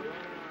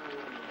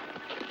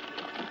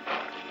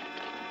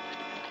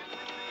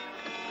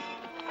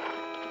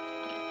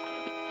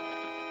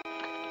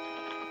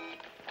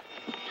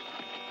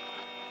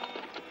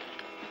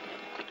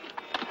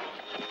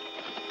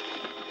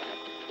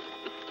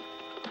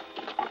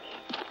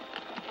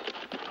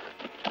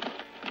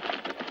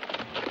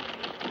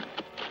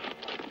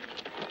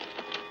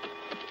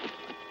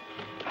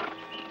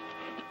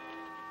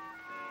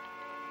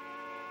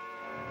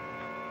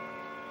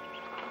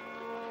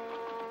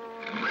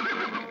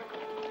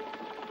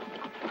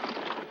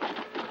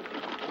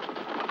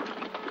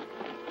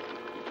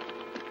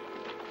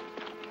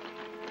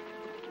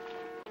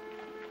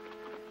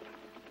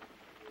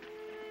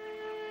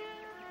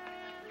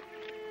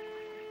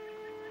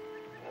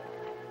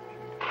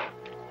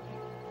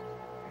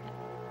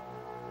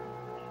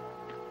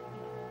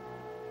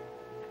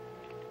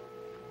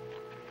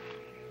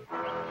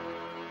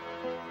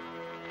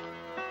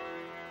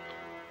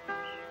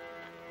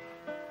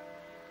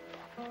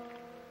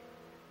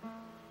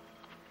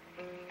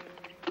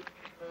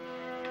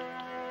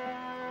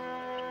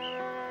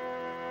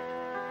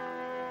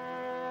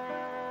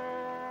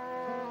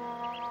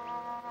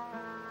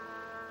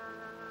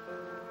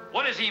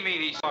 What does he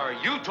mean he's sorry?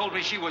 You told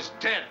me she was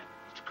dead.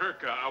 Mr.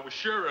 Kirk, I was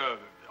sure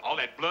all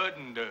that blood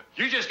and...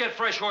 You just get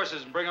fresh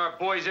horses and bring our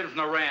boys in from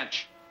the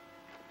ranch.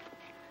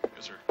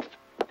 Yes, sir.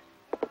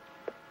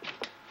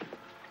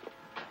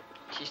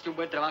 Hiciste un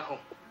buen trabajo.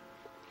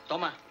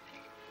 Toma.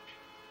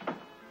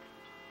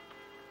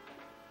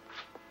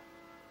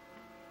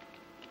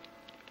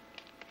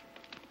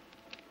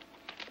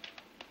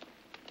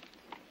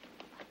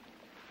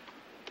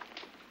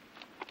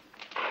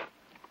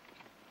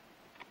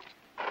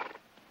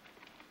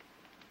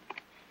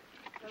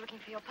 You're looking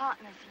for your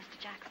partners,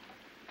 Mr. Jackson.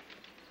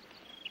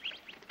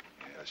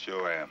 Yeah, I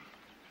sure am.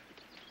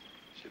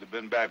 Should have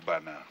been back by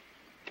now.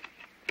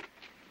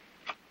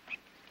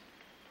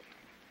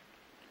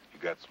 You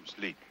got some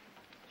sleep.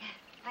 Yes,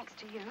 thanks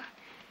to you.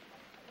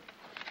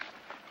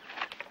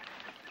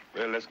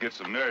 Well, let's get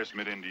some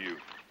nourishment into you.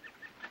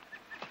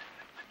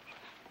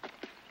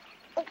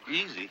 Oh.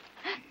 Easy.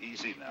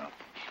 Easy now.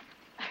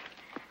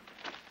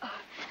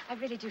 I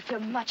really do feel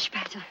much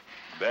better.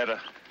 Better.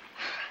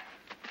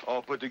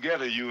 All put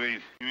together, you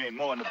ain't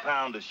more than a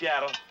pound of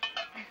shadow.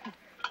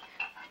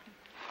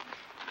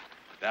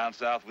 Down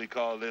south, we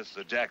call this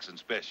a Jackson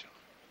special.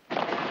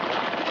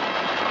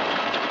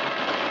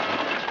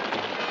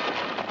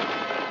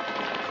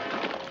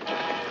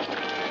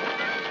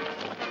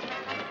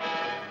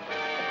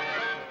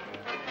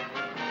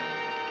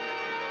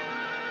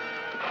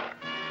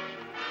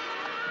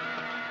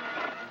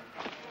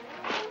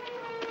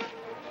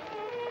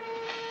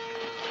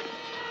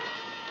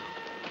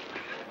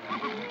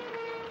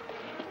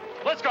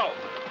 Let's go.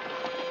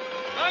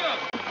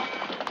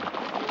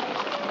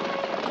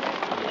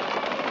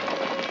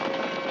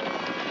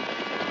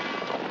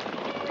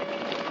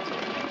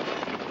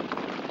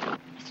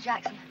 Mr.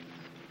 Jackson,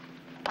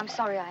 I'm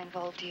sorry I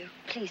involved you.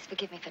 Please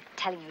forgive me for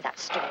telling you that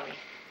story.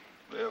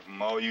 Well,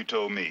 from all you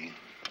told me,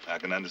 I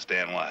can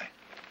understand why.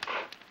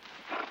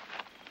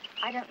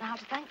 I don't know how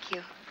to thank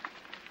you.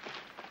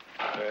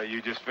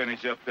 You just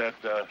finish up that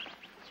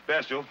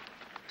special.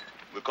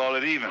 We'll call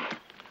it even.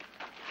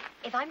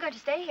 If I'm going to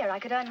stay here, I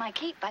could earn my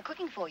keep by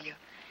cooking for you.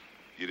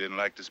 You didn't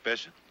like the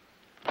special?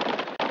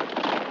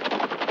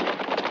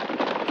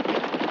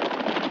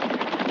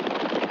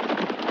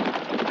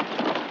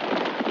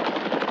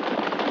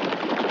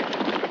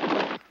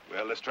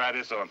 Well, let's try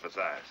this on for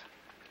size.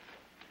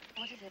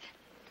 What is it?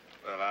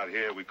 Well, out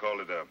here we call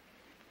it a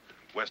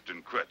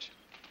Western crutch.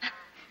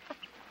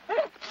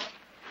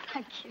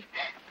 Thank you.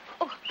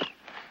 Oh.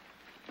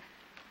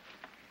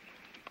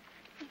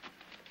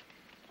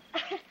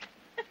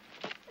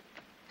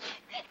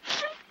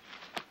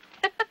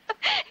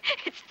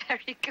 It's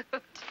very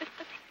good.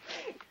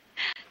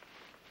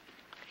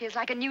 Feels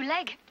like a new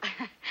leg.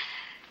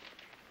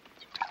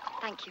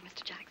 Thank you,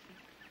 Mr. Jackson.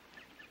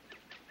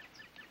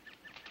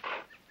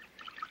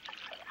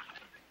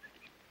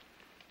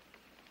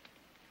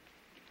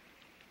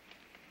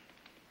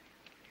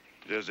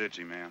 Just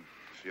itchy, man.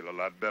 Feel a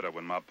lot better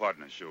when my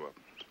partners show up.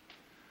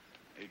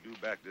 They due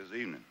back this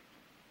evening.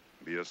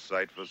 Be a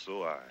sight for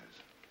sore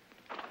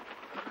eyes.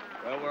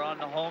 Well, we're on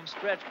the home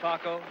stretch,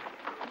 Paco.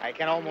 I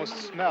can almost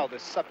smell the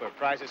supper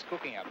Price is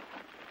cooking up.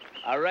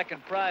 I reckon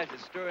Price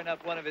is stirring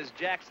up one of his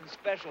Jackson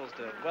specials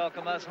to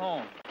welcome us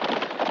home.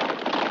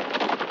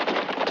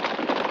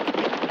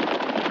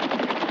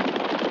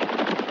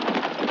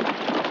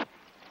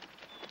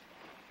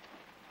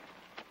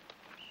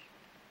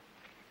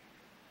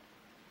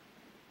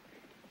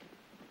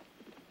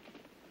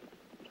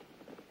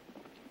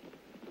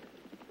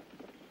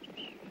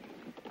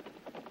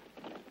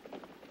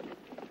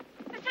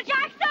 Mr.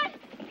 Jackson!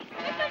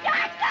 Mr.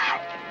 Jackson!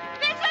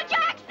 Mr.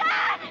 Jackson!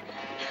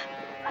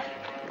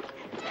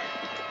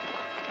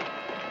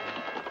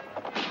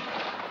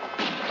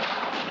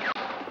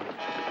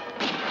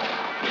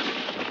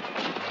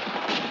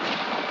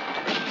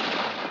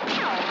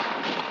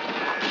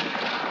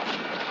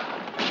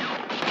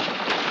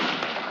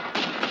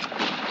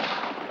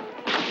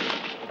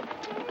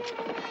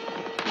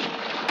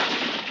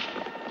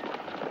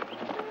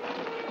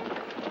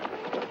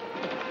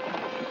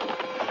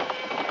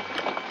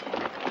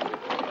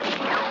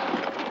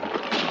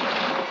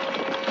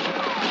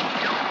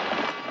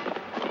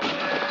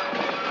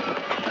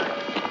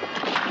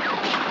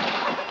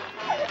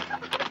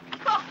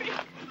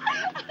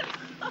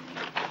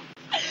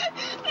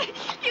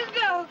 You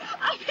go.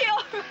 I'll be all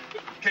right.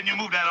 Can you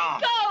move that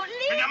arm? Go,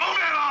 leave Can you move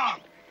me. that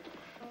arm?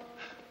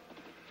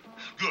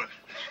 Good.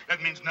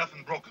 That means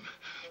nothing broken.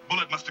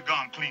 Bullet must have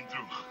gone clean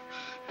through.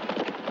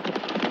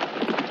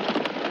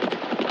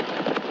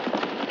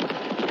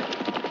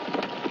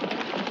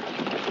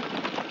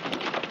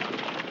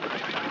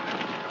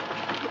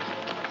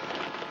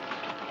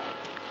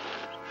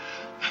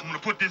 I'm gonna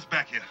put this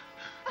back here.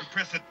 You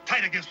press it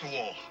tight against the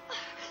wall.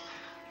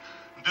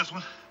 And this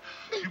one,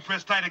 you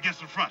press tight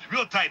against the front.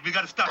 Real tight. We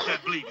gotta stop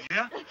that bleeding,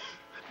 yeah?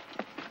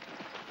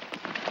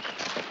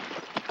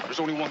 There's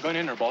only one gun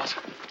in there, boss.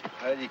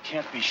 You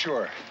can't be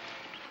sure.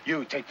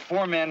 You take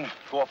 4 men,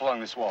 go up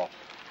along this wall.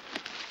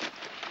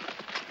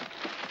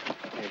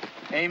 Okay,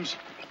 Ames,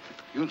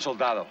 you and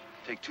Soldado,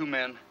 take 2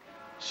 men,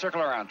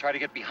 circle around, try to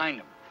get behind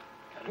them.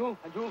 You,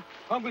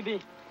 come with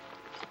me.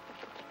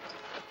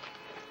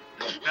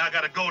 Now I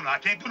gotta go now. I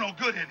can't do no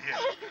good in here.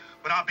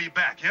 But I'll be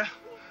back, yeah?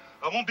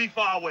 I won't be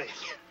far away.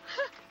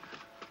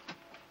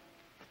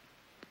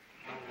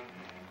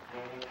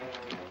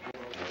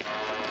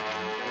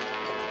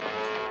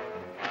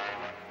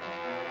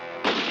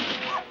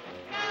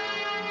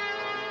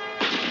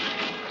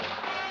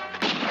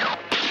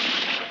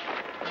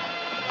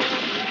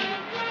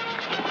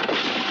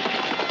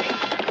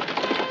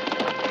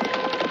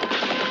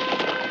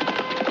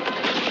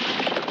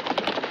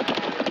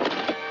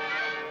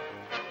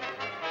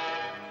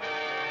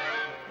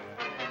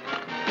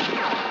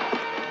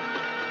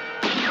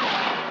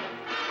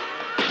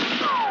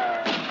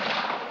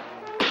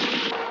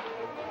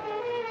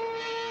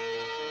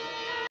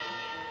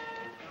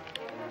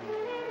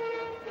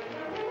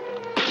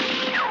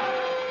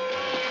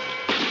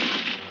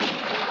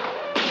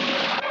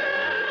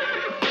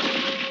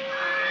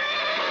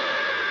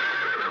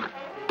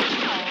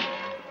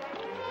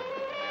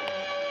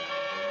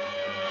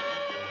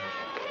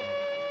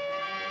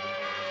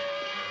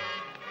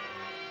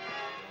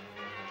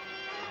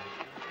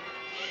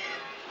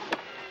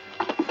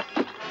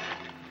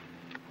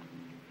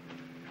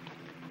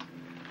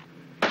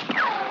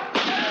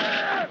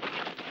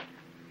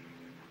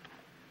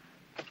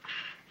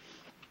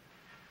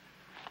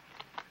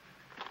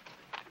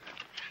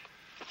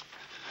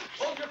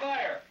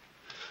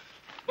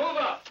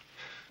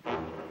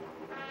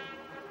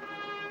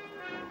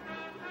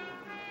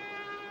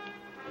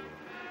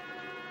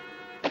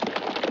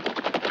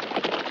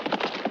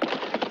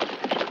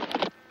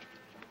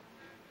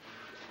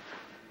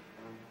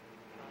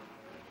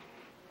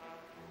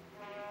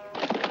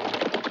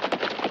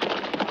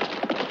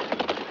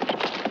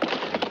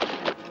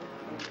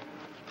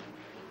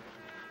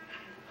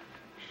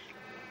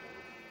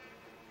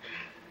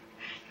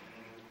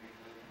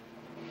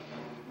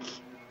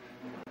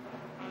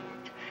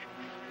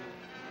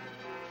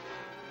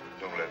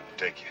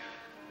 take you.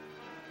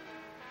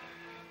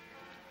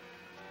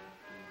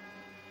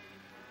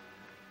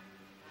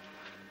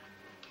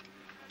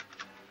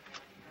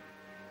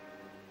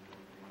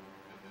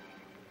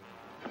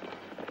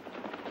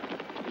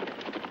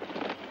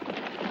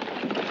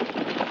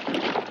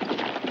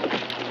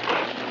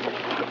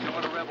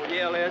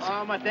 Yell is. Oh,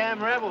 I'm a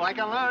damn rebel. I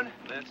can learn.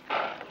 Let's go.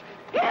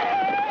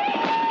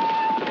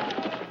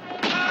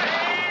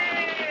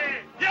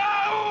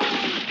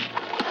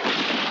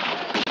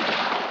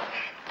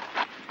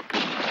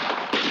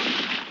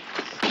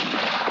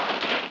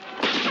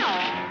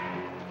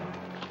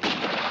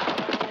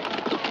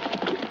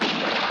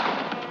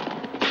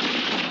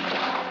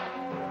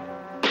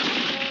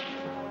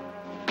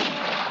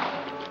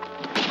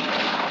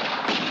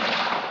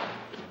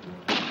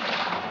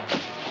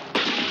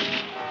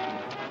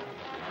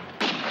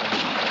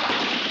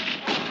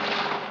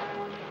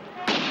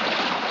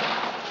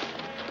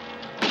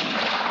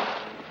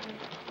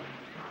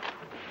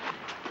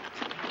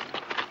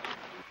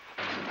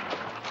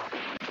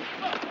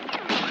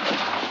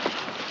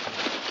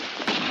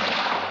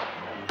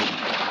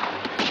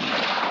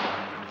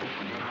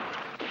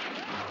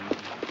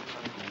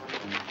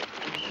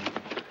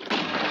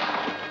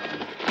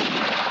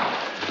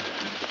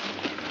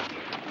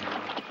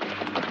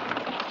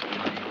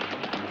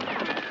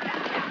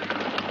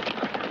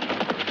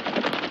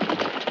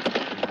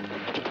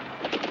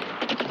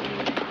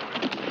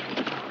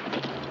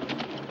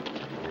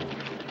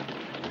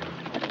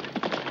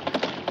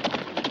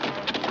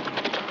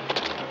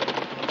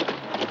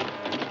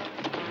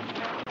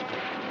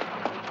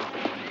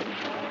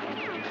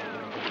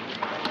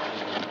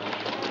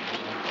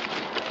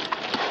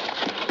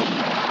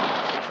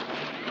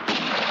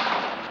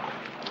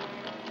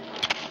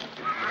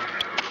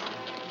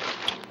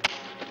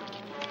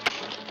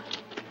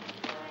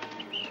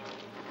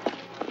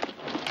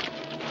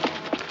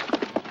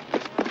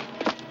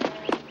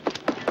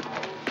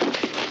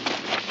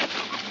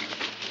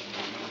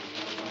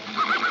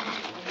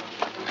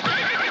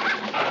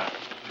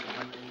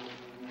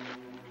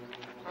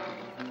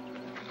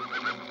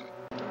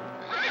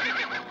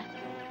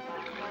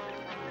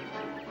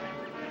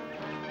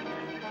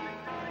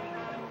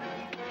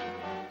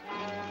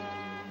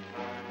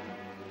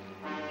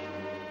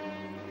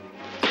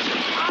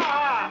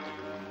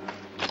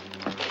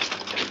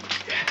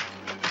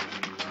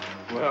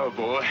 Well,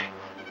 boy,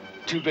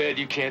 too bad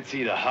you can't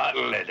see the hot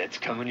lead that's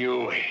coming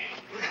your way.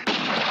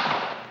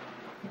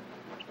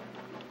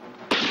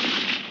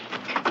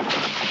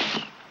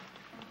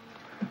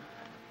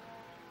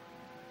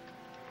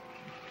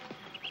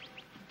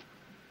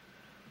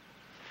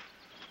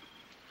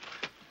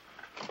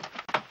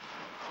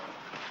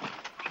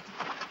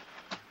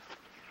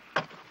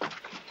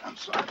 I'm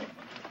sorry.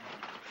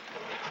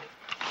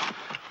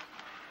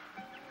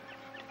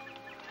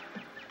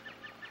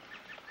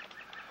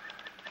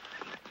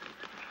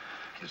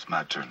 It's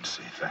my turn to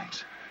say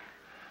thanks.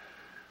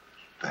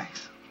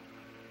 Thanks.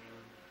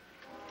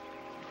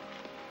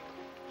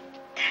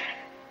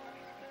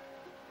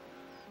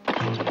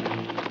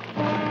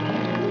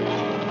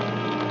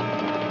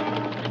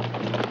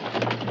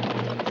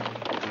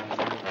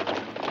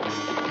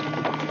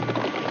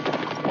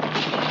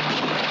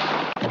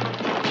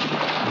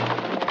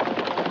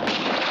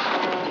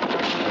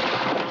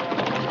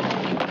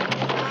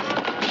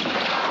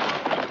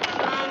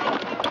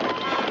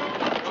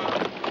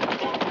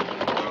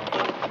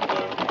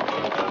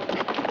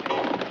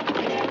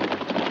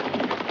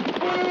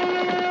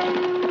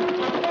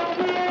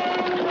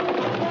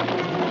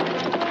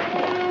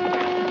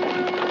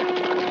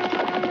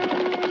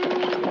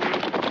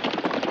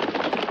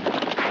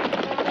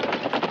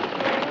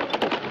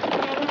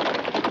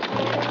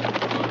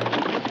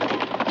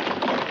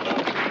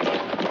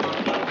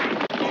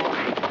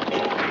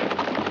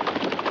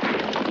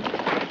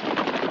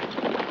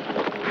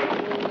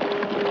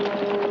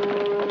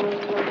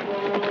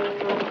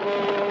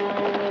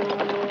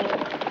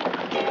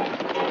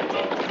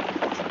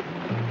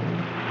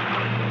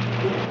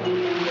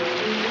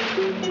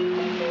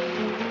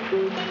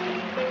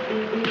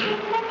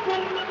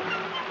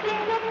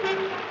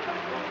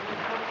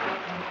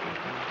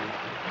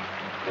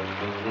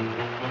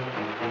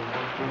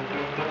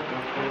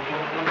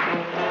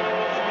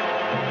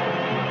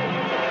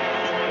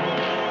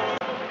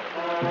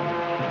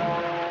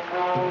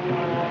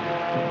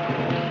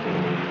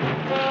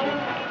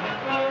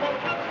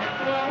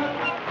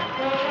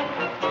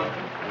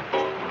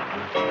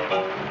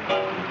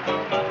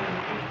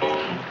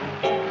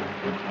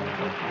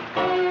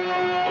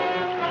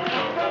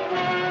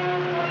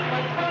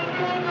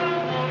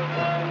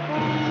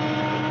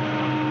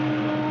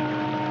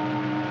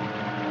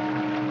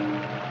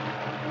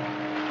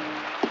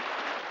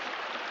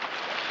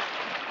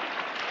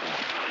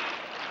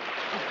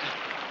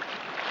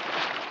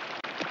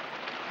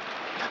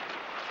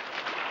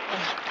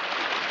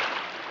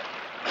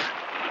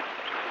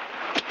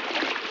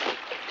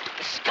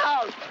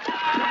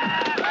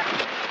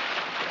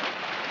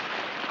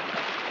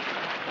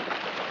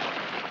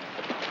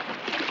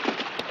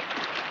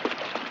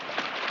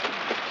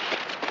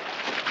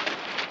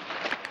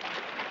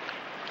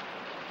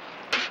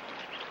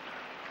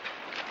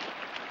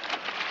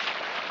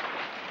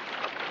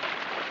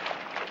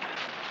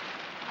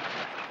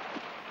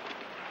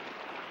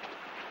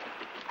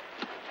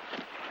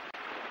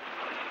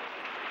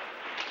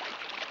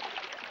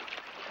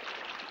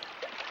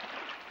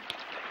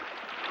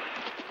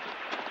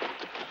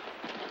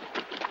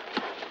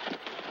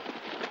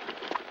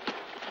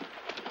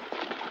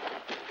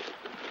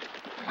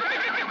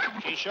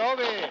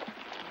 Ishovi.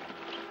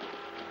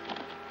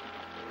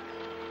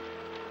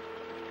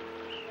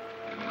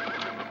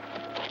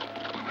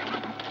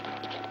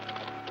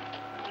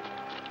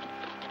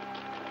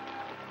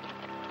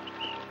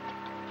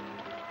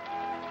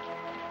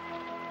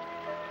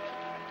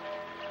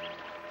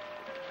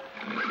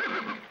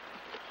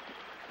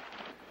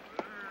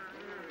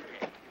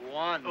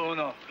 One.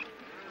 Uno.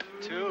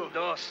 Two.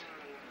 Dos.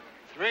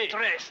 Three.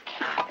 Tres.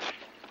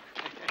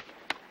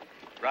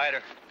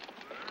 Ryder.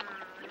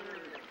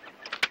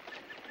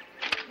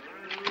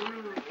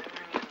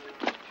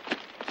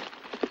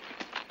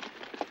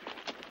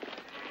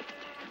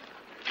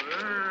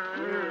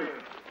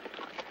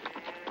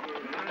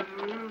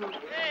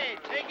 Hey,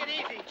 take it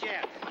easy,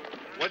 chaps.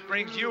 What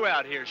brings you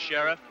out here,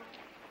 Sheriff?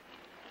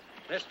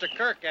 Mr.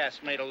 Kirk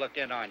asked me to look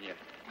in on you.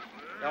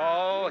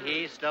 Oh,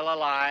 he's still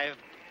alive.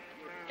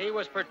 He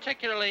was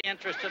particularly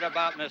interested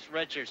about Miss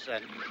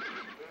Richardson.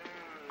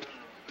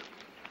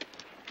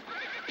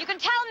 You can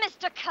tell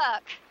Mr.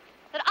 Kirk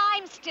that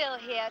I'm still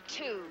here,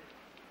 too.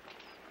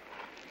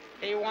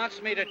 He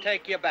wants me to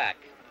take you back.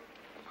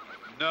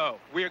 No,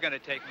 we're going to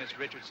take Miss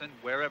Richardson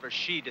wherever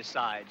she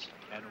decides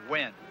and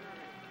when.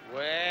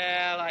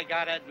 Well, I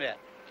gotta admit,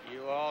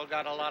 you all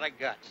got a lot of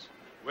guts.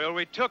 Well,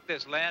 we took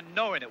this land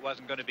knowing it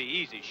wasn't going to be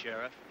easy,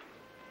 Sheriff.